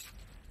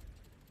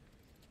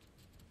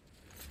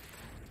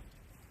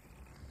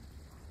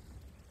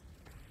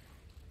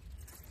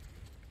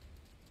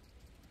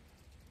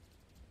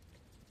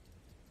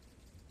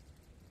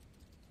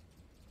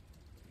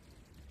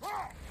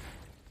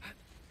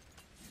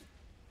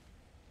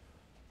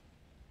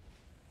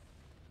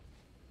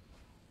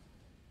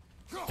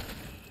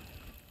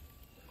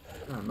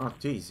 No,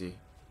 not easy.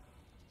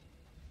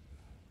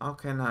 How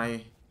can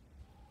I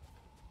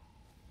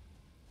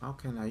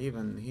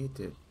even hit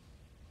it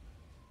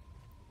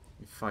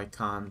if I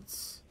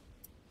can't?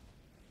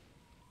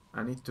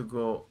 I need to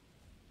go.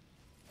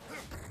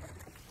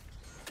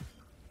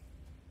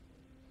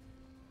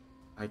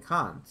 I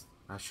can't.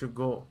 I should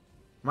go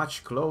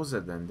much closer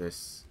than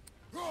this.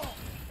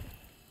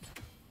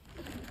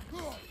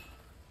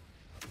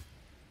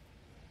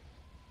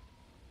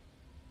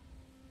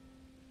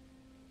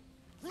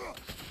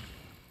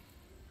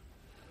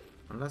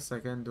 Unless I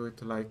can do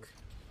it like...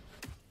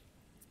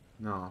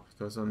 No,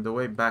 because on the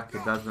way back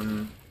it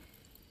doesn't...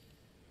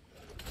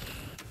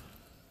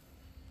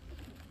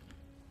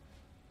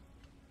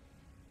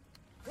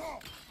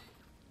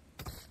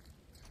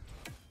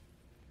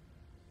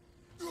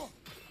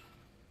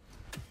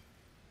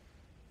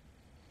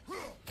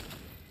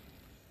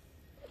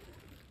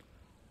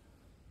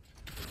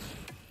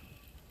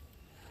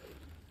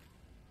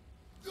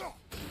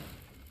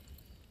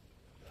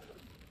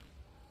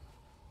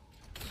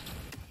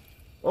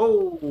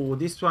 Oh,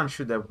 this one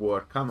should have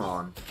worked. Come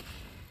on.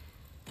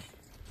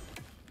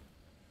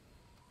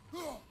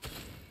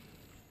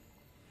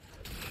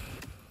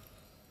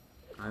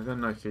 I don't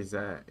know if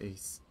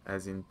it's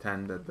as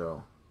intended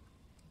though.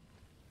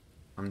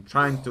 I'm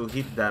trying to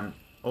hit them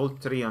all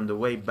three on the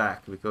way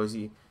back because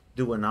he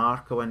do an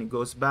arc when he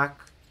goes back.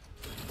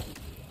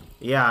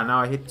 Yeah, now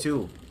I hit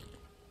two.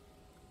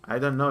 I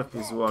don't know if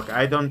it's work.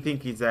 I don't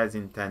think it's as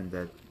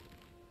intended.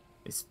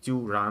 It's too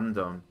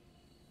random.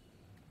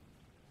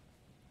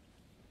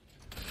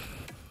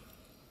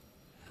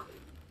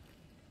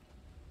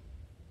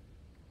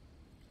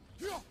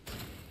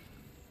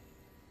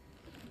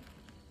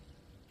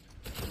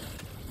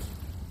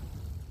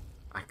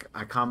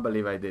 I can't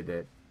believe I did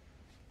it.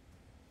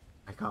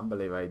 I can't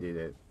believe I did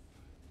it.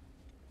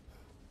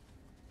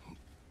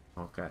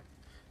 Okay.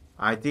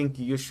 I think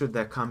you should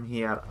have come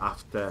here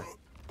after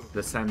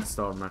the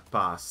sandstorm had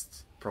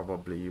passed.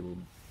 Probably you...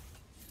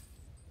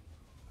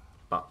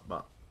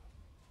 But...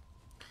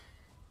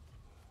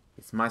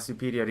 It's my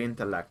superior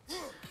intellect.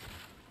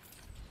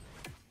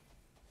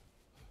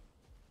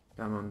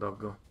 Come on,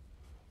 doggo.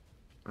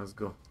 Let's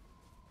go.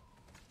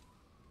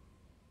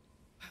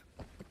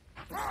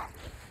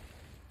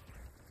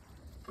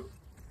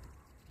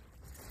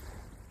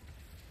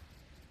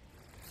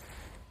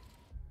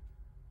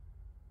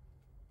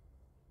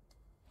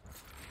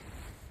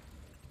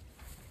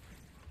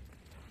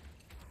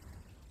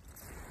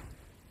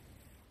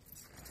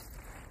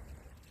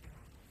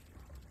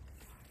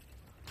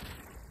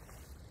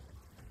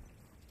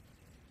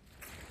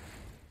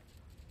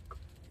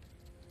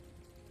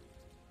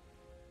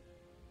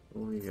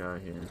 What we got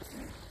here?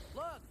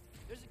 Look,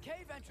 there's a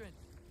cave entrance.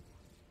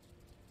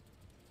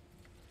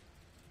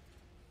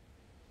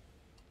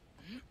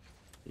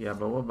 Yeah,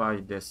 but what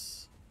about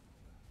this?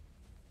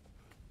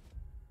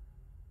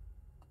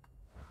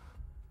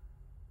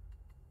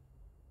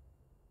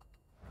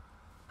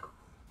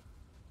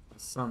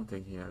 There's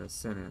something here, I've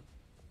seen it.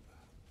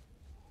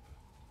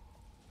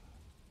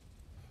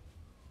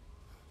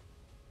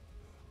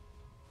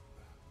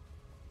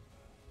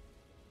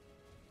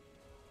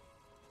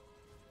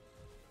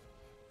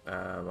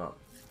 Well,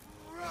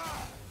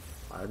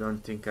 I don't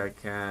think I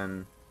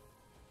can.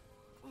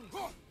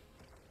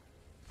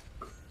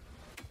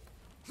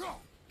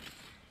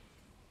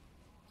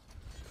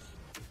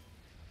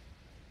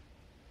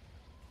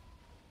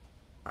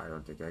 I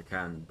don't think I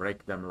can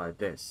break them like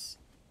this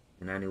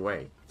in any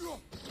way.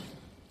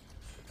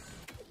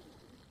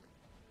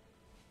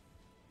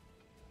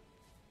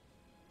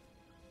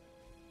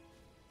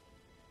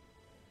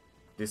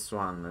 This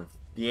one,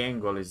 the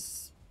angle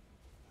is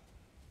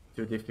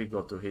too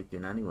difficult to hit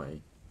in any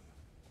way.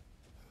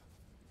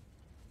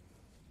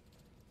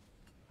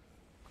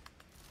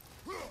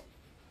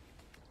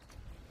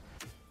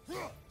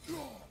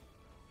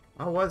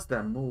 How was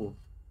that move?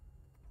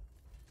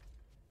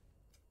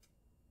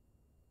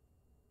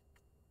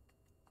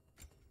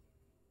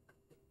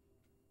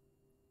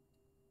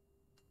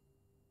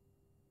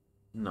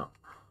 No.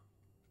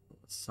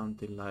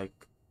 Something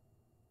like...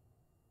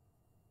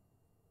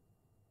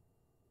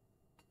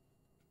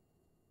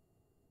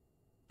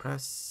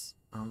 Press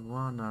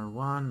R1,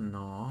 R1,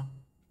 no.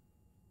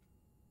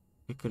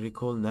 You could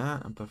recall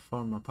that and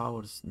perform a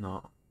powers,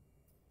 no.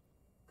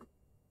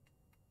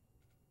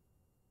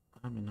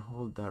 I mean,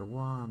 hold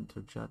R1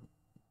 to jump.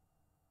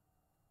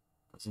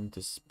 causing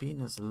the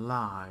spin as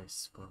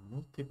slice for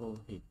multiple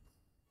hits.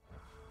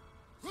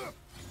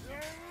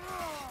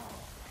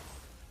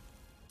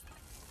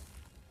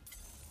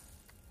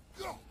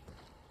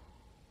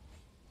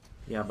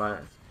 Yeah,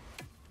 but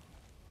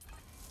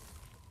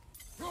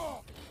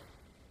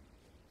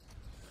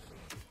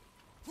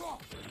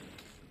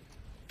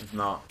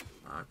no,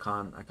 I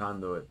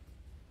can't do it.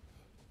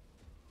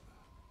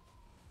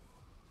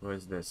 Where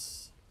is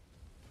this?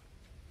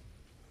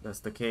 That's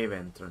the cave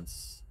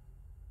entrance.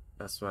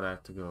 That's where I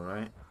have to go,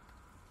 right?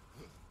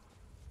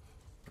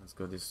 Let's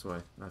go this way.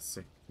 Let's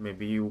see.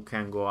 Maybe you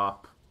can go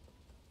up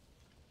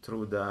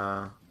through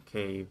the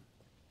cave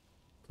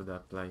to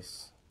that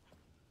place.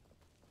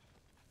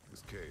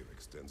 This cave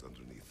extends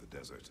underneath the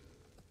desert.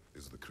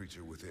 Is the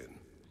creature within?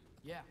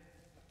 Yeah,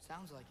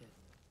 sounds like it.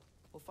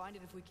 We'll find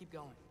it if we keep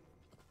going.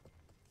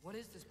 What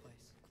is this place?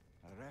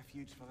 A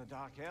refuge for the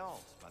Dark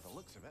Elves, by the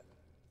looks of it.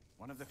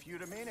 One of the few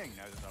remaining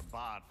now that they're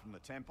barred from the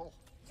temple.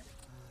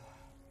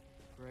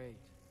 Great.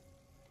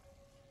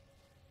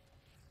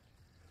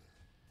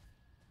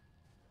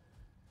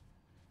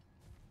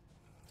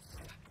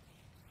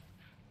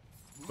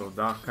 So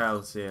dark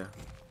elves here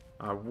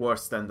are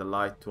worse than the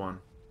light one.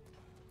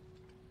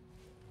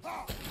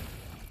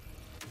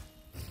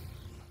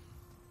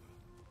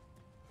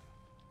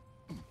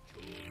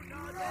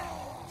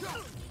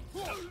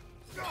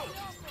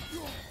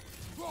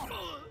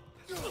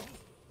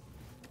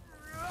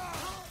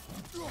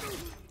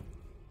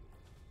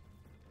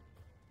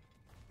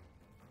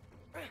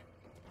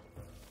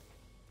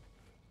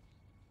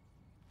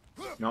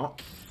 No.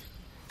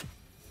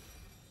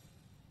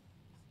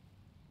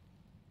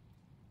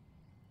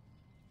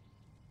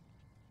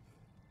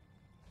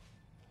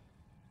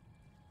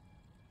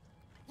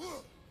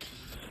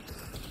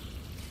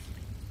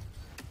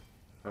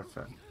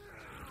 Perfect.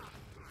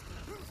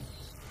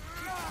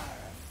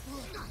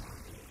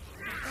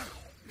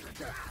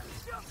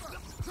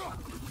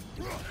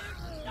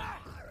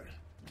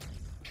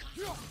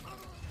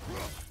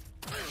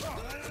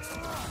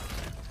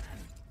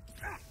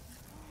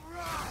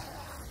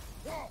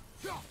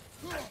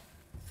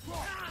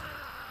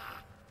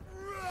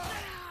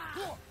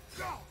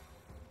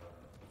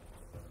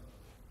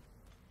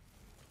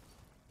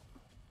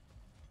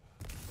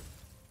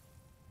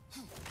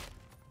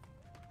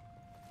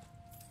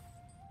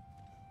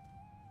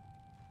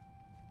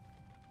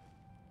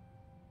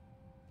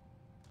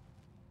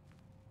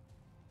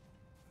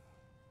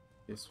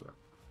 This way.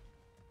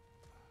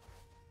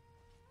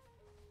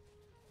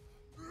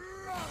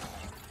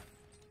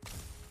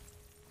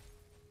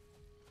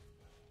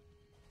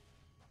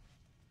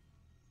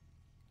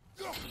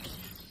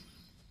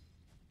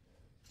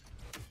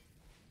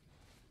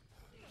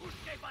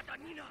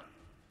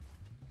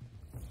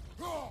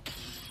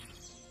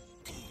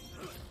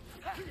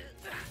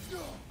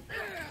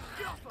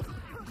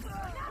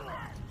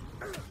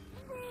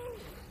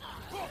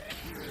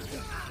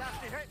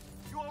 Nasty hit!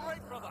 You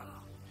alright, brother?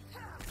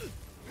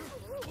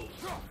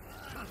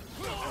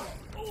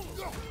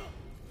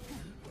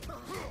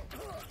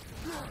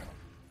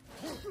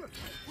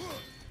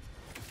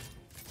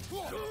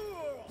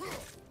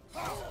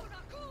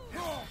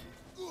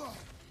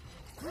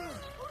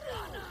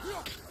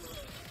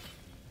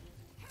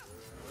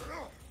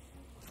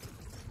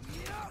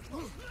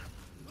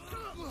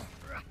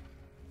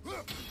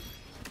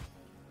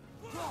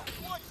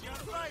 Watch your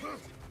right!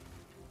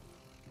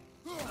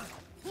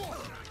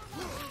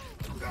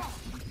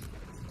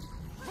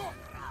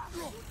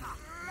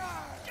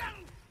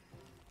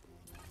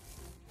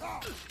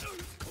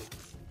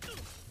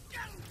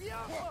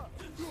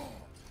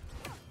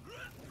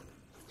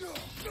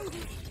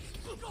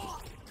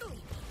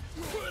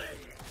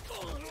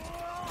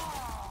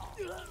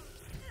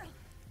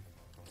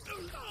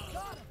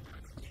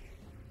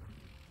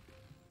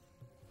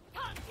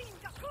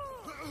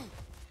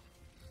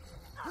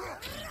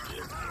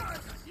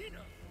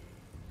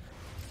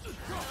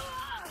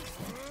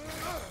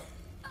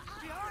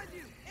 Behind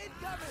you!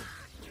 Incoming!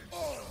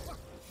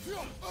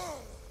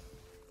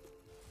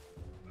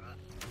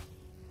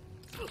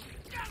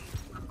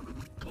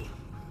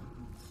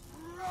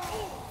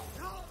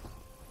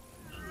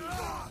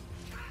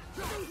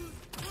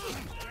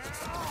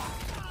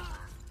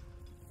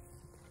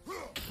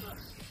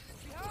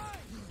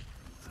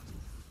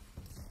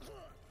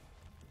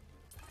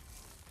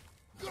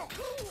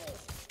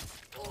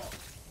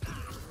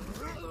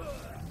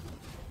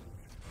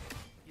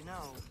 You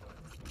know,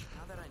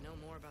 now that I know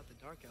more about the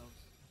Dark Elves,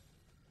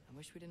 I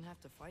wish we didn't have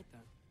to fight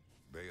them.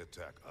 They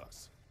attack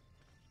us.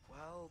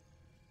 Well,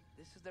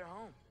 this is their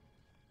home.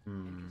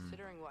 And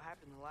considering what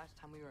happened the last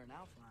time we were in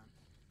Alfheim,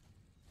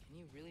 can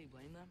you really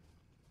blame them?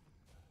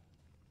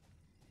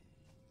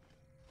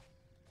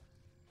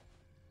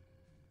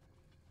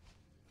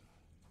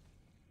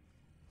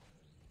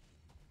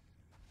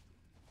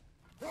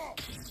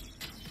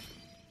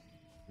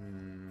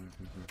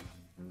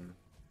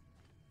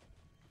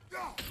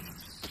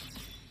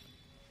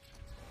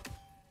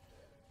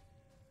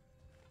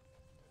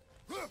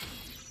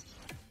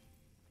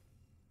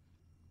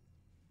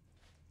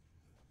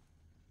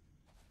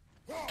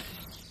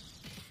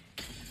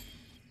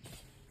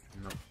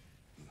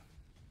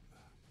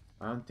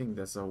 I don't think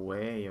there's a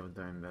way of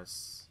doing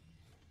this.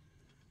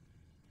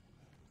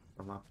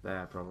 From up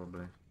there,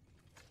 probably.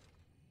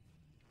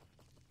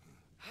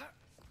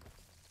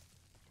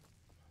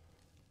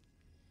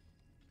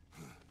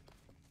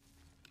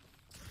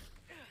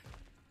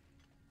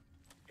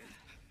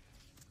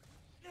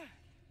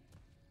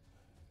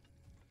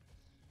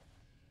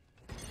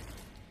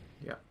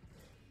 Yeah.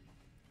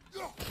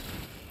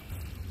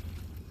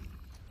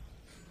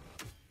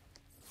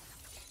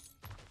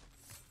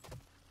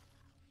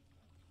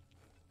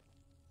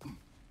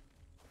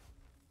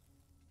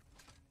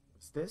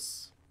 What's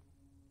this?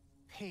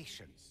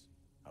 Patience.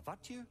 A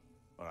virtue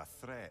or a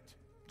threat?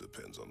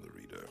 Depends on the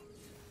reader.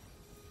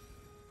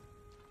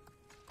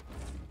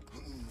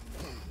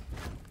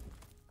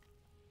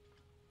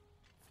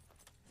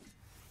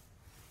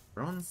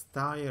 Bronze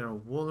tire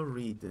wall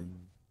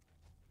reading.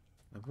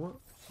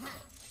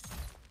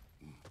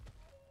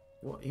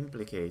 What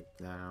implicate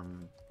that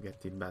I'm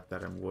getting better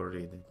at wall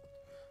reading?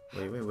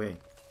 Wait.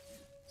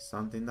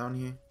 Something down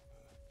here?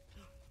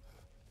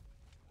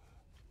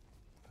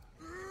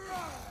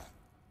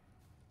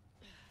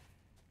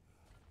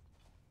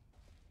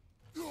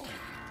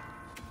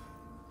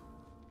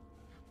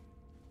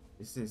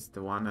 This is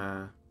the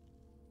one,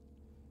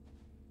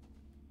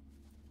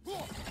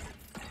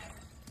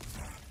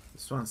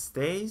 this one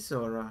stays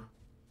or,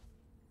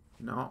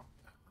 no?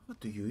 How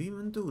do you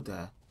even do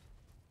that?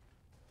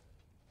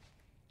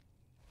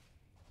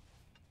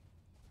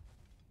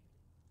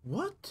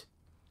 What?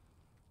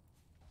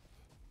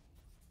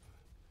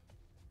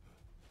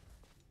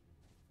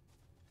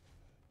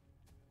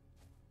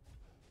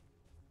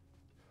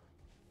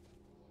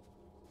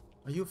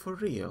 Are you for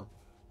real?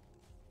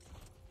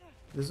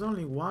 There's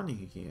only one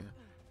in here.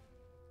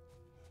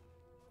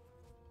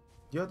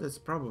 The other's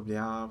probably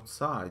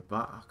outside,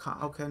 but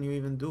how can you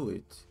even do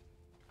it?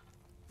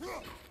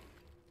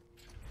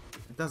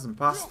 It doesn't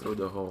pass through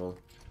the hole.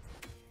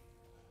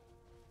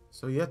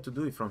 So you have to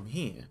do it from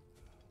here.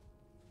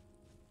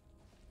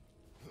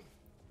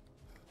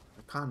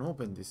 I can't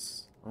open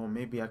this. Or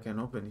maybe I can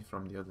open it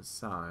from the other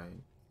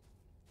side.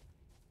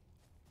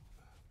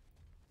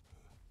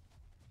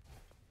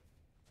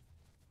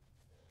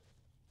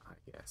 I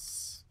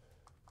guess.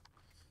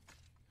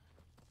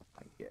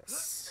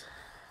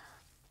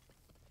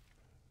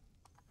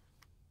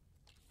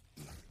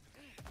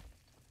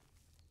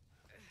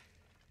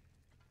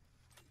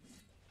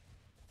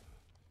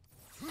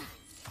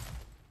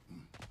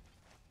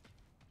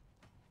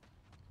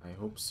 I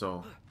hope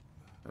so.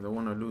 I don't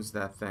want to lose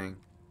that thing.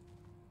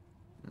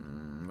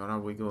 Where are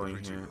we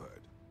going here?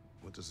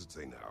 What does it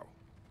say now?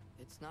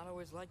 It's not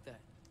always like that.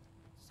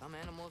 Some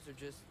animals are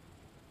just...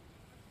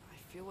 I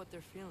feel what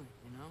they're feeling,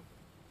 you know?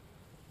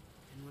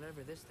 And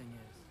whatever this thing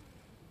is,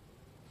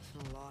 it's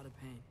in a lot of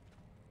pain.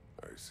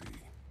 I see.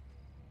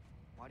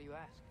 Why do you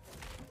ask?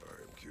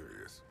 I am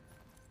curious.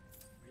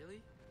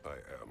 Really? I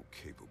am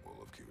capable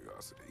of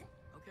curiosity.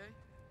 Okay.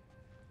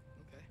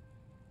 Okay.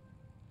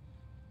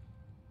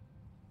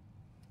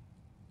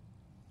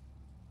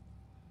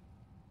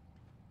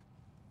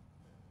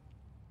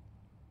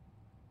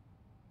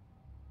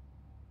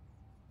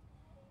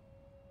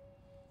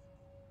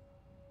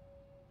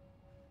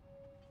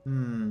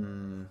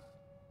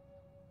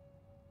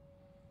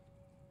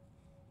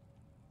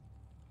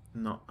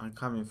 No, I'm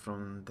coming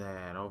from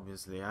there.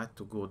 Obviously, I had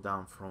to go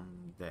down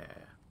from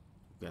there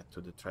to get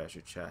to the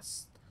treasure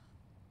chest.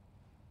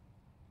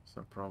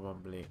 So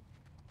probably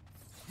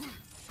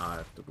I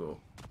have to go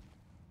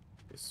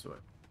this way.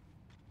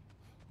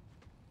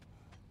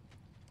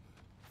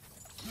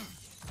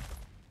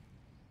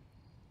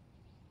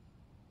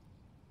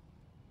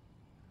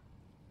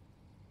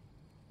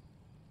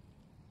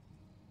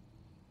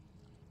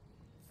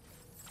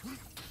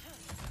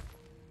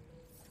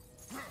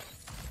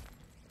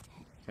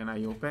 Can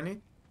I open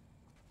it?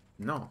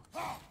 No.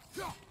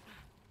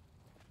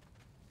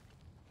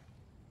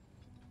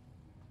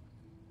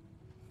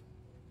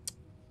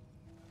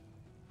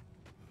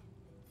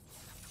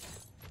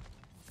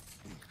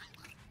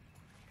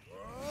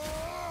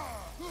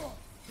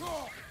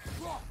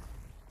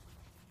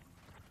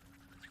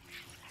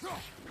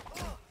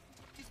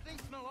 These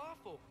things smell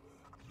awful.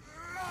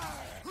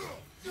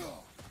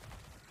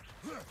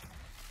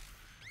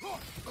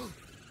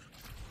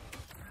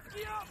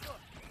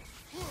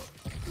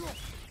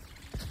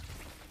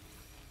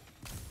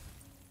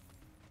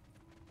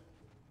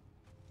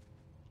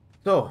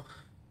 So,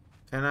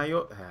 can I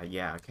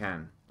yeah, I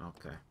can.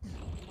 Okay.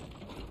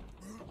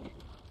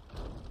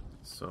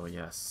 So,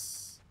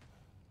 yes.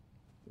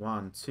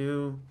 1,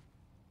 2,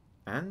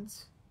 and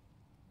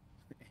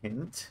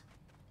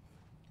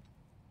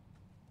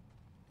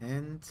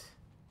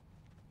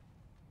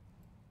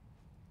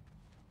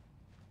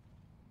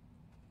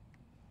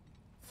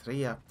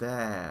 3 up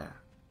there.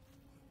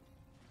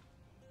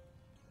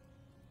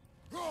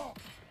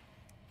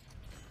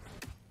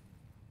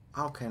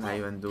 How can I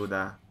even do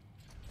that?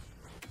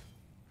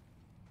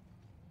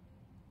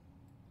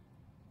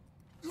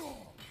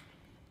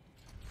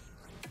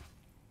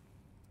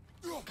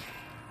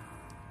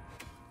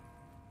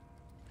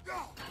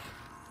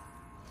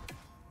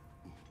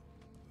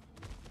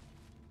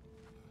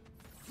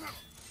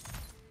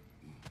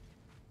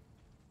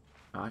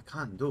 I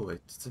can't do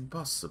it. It's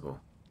impossible.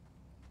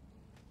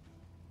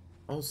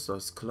 Also,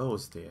 it's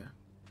closed here.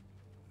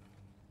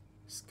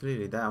 It's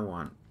clearly that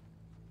one.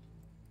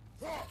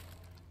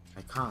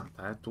 I can't.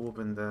 I have to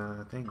open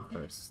the thing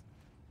first.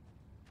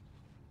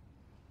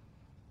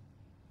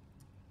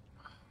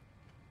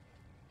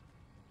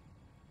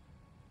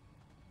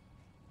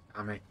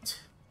 Damn it.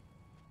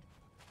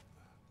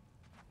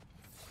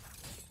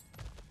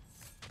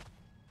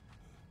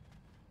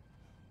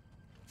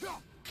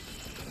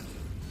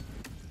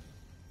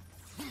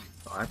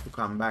 I have to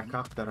come back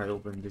after I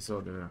open this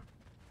other.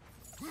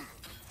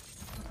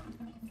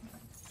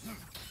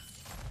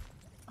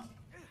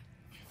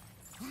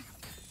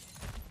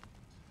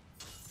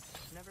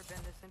 Never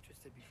been this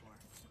interested before.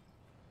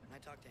 When I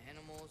talk to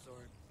animals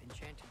or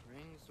enchanted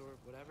rings or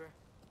whatever.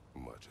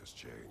 Much has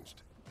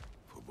changed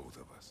for both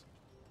of us.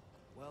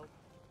 Well,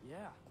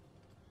 yeah.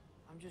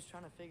 I'm just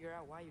trying to figure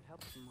out why you've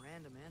helped some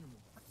random animal.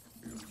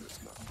 Is this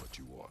not what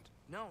you want?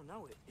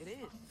 No, it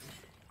is.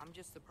 I'm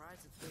just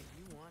surprised it's what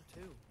you want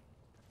too.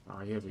 Oh,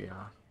 here we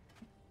are.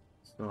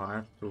 So I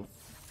have to...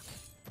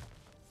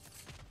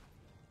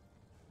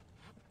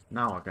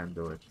 Now I can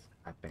do it,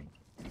 I think.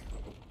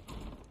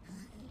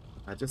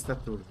 I just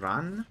have to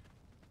run.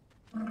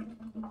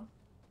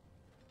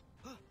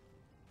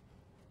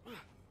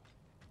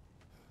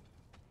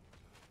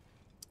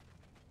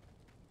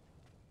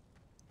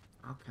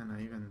 How can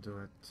I even do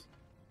it?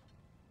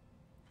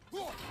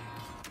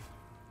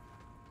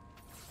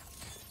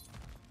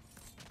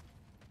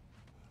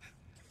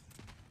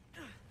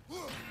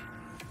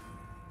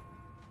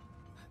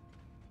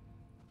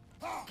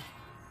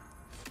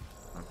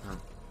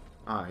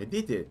 Ah, I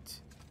did it.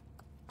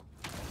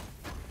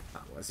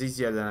 That was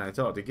easier than I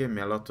thought. It gave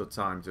me a lot of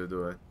time to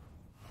do it.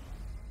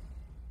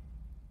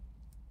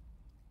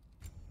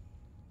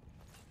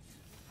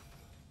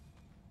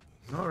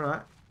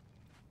 Alright.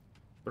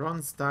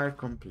 Bronze tire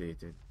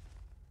completed.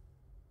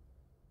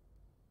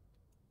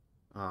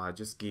 Ah, I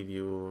just give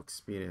you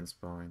experience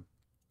point.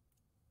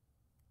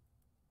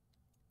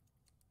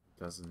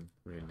 Doesn't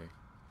really.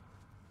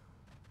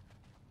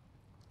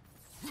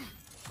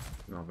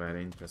 Not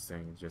very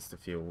interesting, just a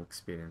few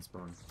experience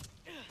points.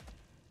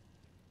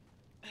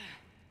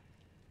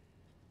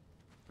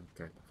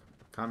 Okay,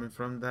 coming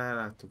from there,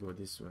 I have to go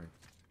this way.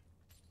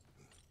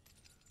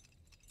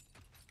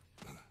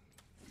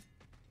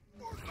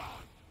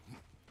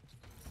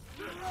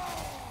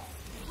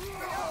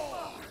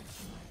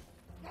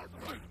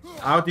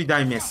 How did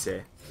I miss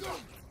it?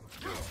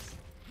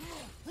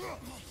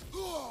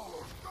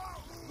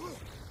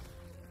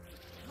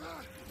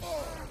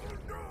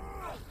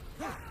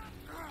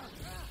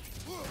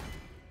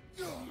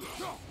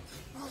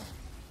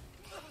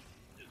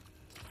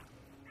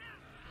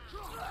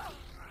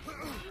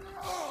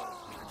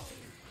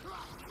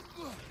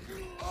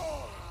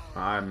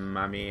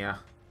 Mamma mia.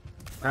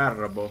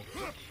 Terrible.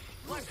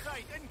 Left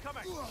side,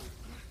 incoming!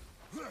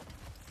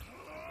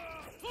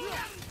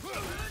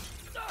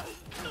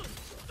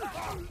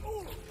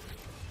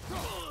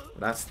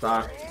 Let's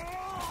start.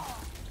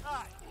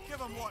 Aye, give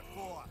him what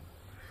for.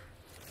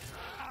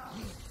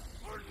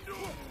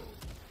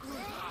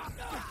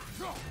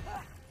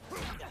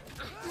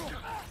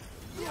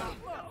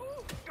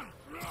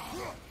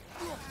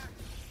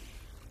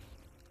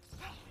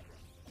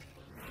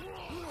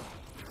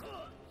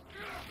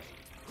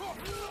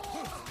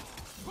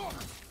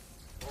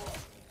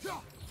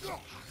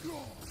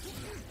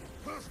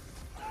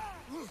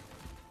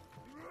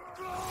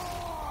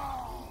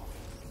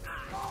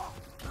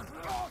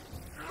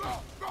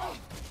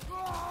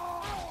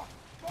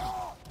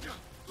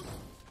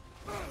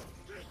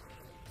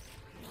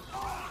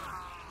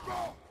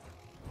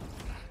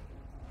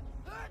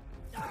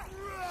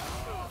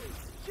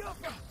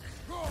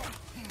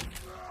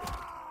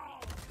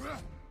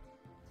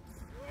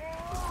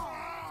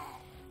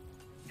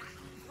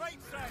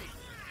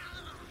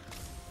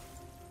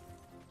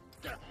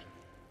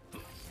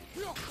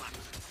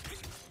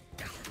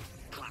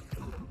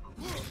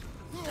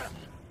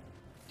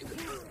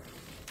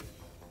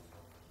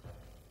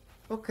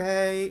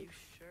 Okay. You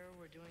sure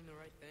we're doing the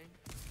right thing?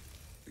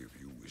 If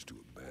you wish to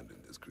abandon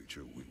this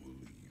creature, we will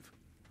leave.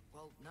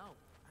 Well, no.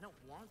 I don't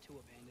want to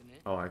abandon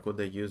it. Oh, I could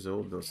have used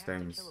all those We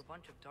have to things. kill a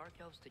bunch of dark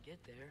elves to get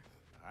there.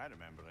 I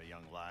remember a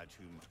young lad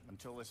who,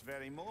 until this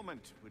very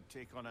moment, would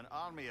take on an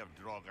army of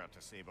Draugr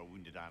to save a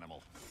wounded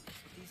animal. But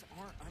these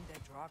aren't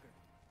undead Draugr.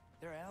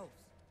 They're elves.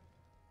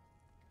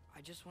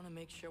 I just want to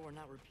make sure we're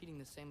not repeating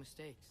the same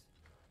mistakes.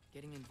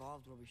 Getting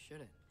involved where we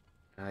shouldn't.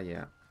 Ah,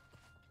 yeah.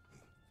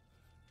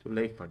 Too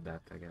late for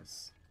that, I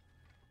guess.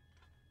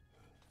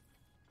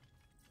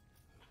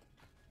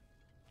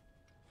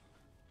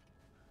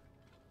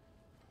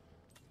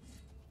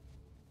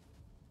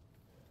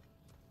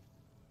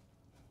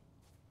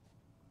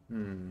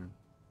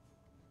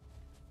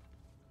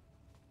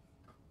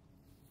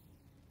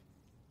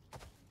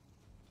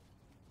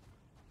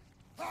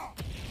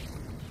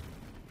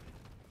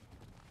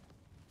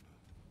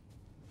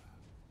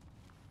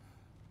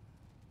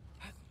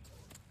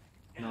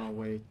 No,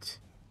 wait.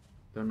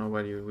 Don't know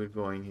where we're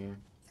going here.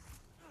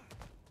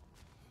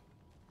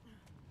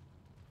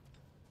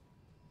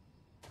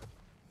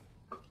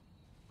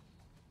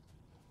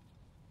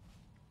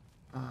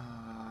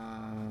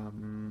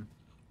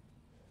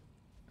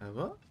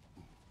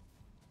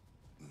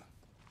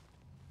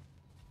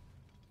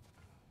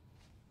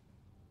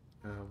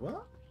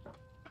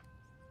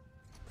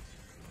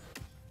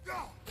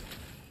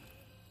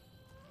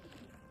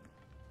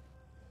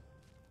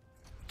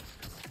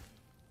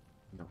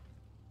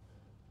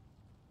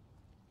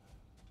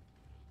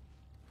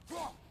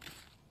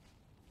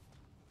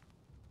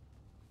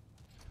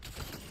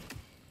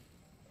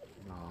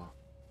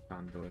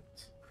 can't do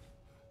it.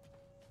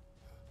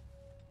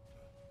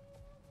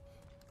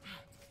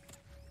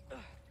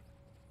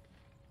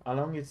 How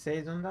long it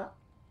says on that?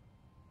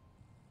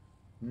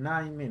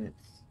 9 minutes.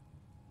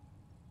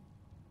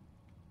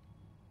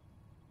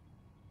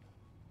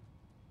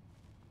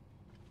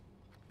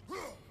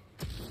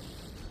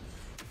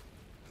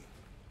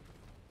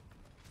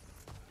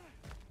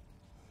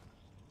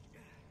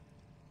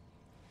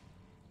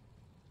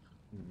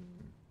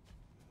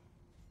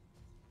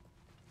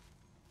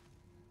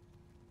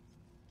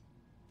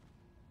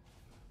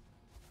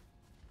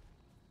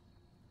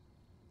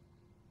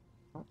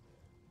 Oh.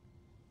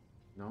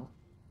 No.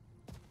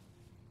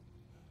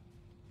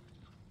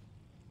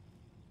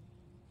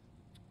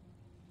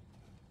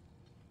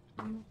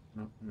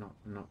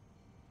 No.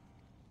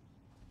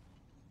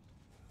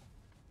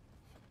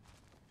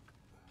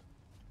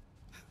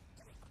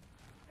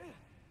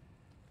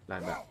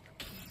 Like that.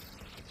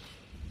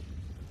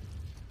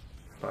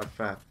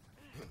 Perfect.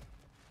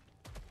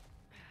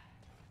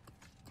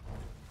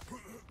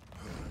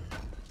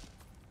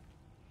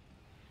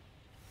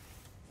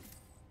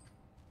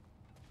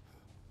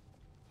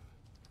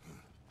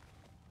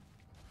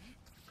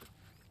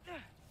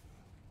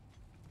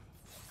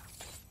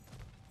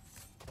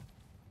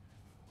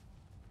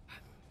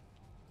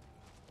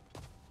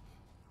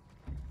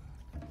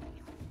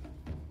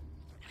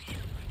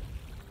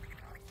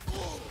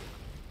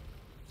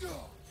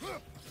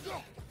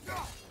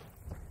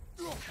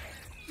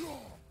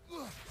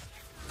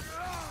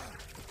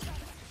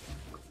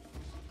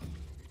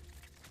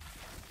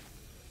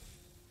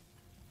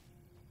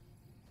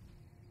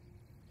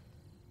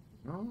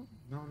 No.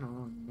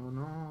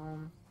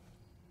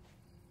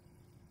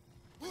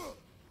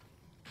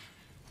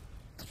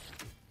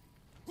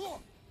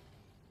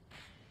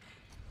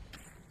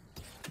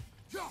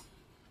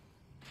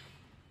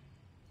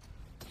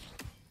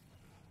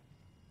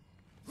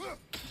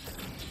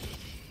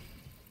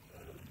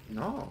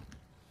 No.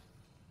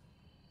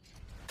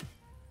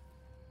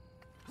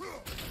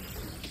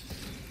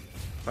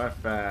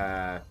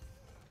 Perfect.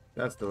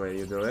 That's the way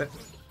you do it.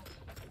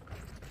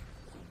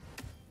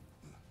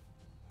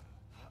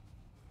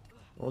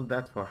 All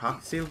that for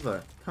hot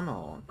silver. Come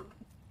on.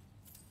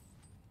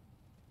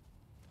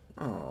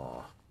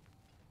 Oh.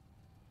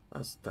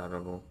 That's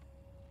terrible.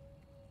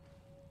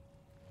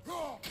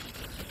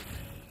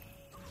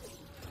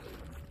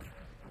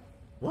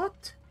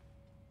 What?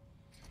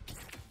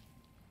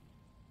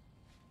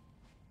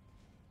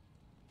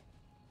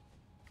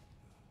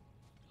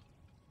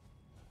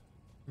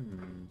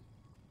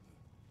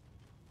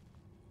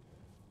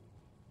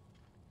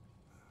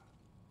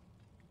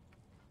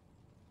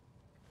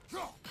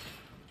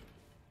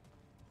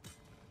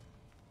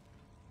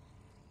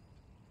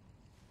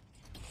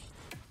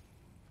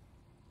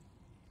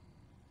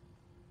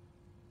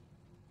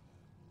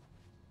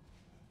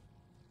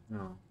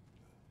 No.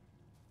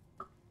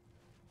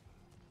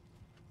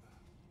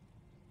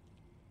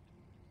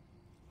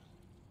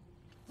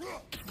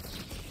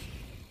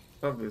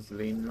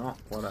 Obviously not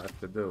what I have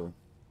to do.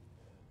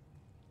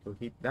 To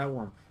hit that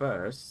one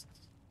first.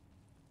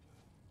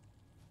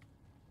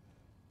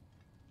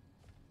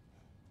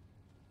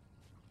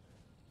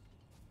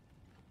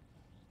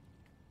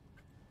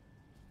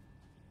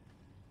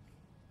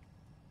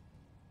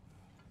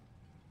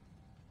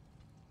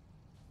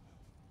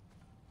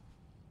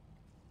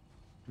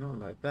 Not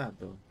like that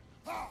though.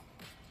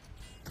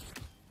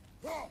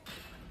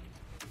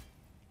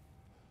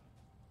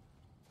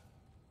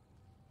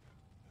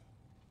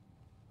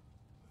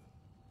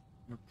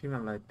 Not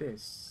even like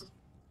this.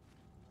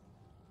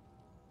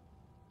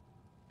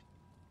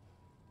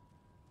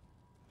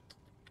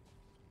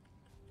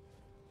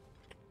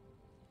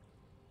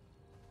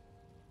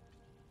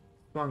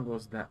 One go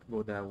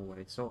that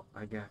way, so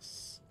I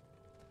guess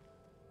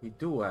we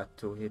do have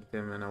to hit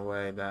him in a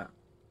way that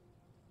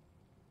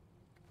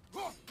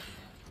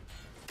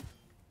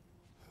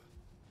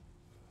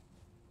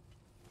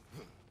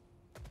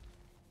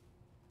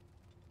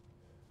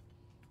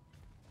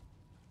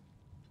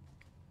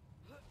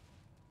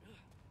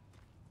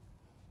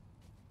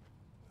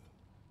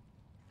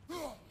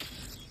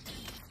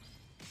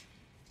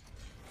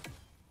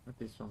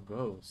this one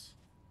goes.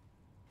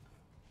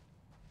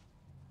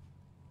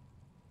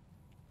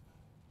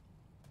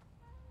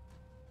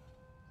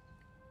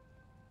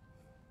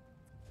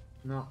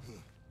 No.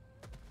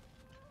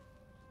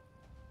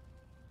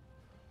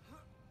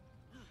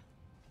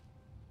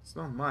 It's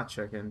not much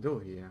I can do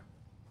here.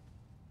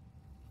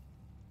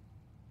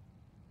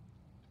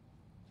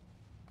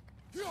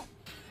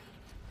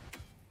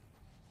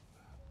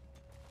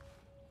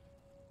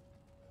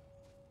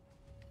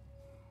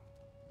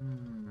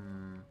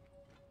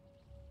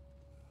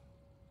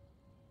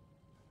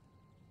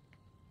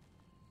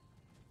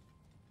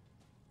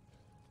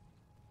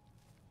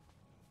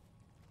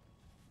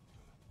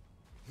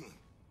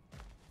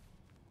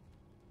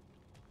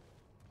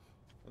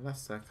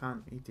 Unless I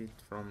can't eat it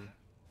from...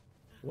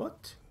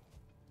 What?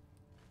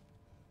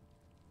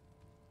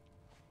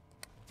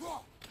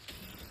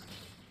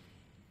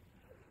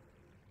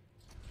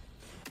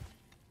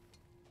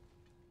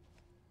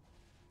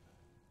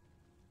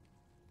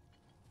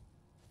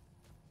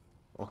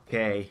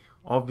 Okay,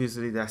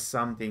 obviously there's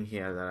something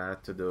here that I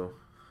have to do.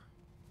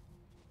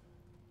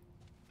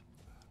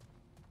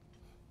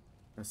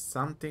 There's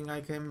something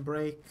I can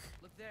break.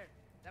 Look there.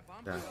 That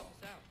bomb There. could help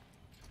us out.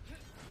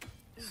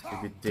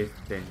 Stupid dick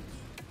thing.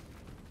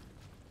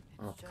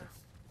 It's Okay. just,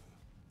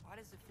 why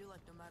does it feel like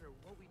no matter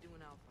what we do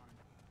in Alfheim,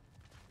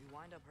 we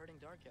wind up hurting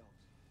Dark Elves?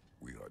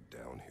 We are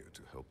down here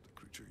to help the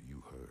creature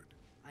you heard.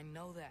 I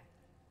know that,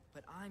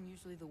 but I'm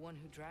usually the one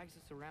who drags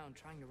us around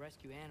trying to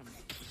rescue animals.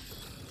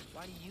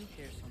 Why do you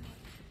care so much?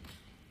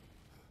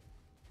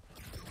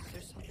 Is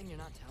there something you're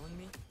not telling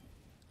me?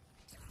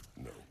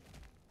 No.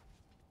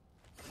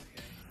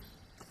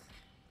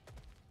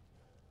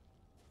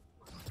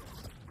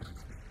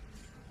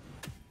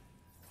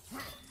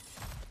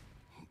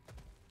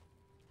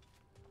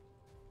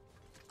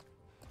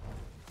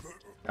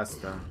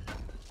 Okay.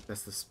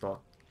 That's the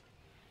spot.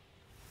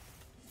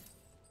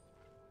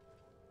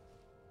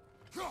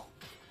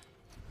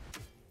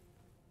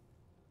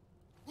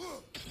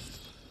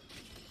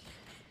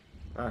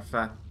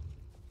 Perfect.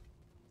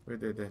 We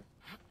did it.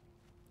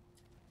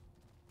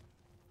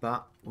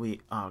 But we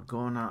are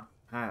gonna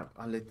have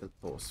a little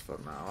pause for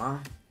now, huh?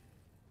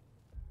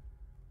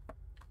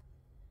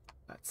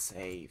 Let's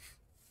save.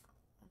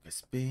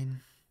 It's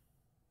been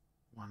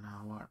 1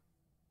 hour.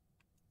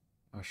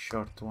 A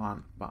short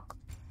one, but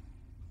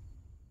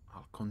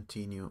I'll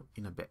continue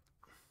in a bit.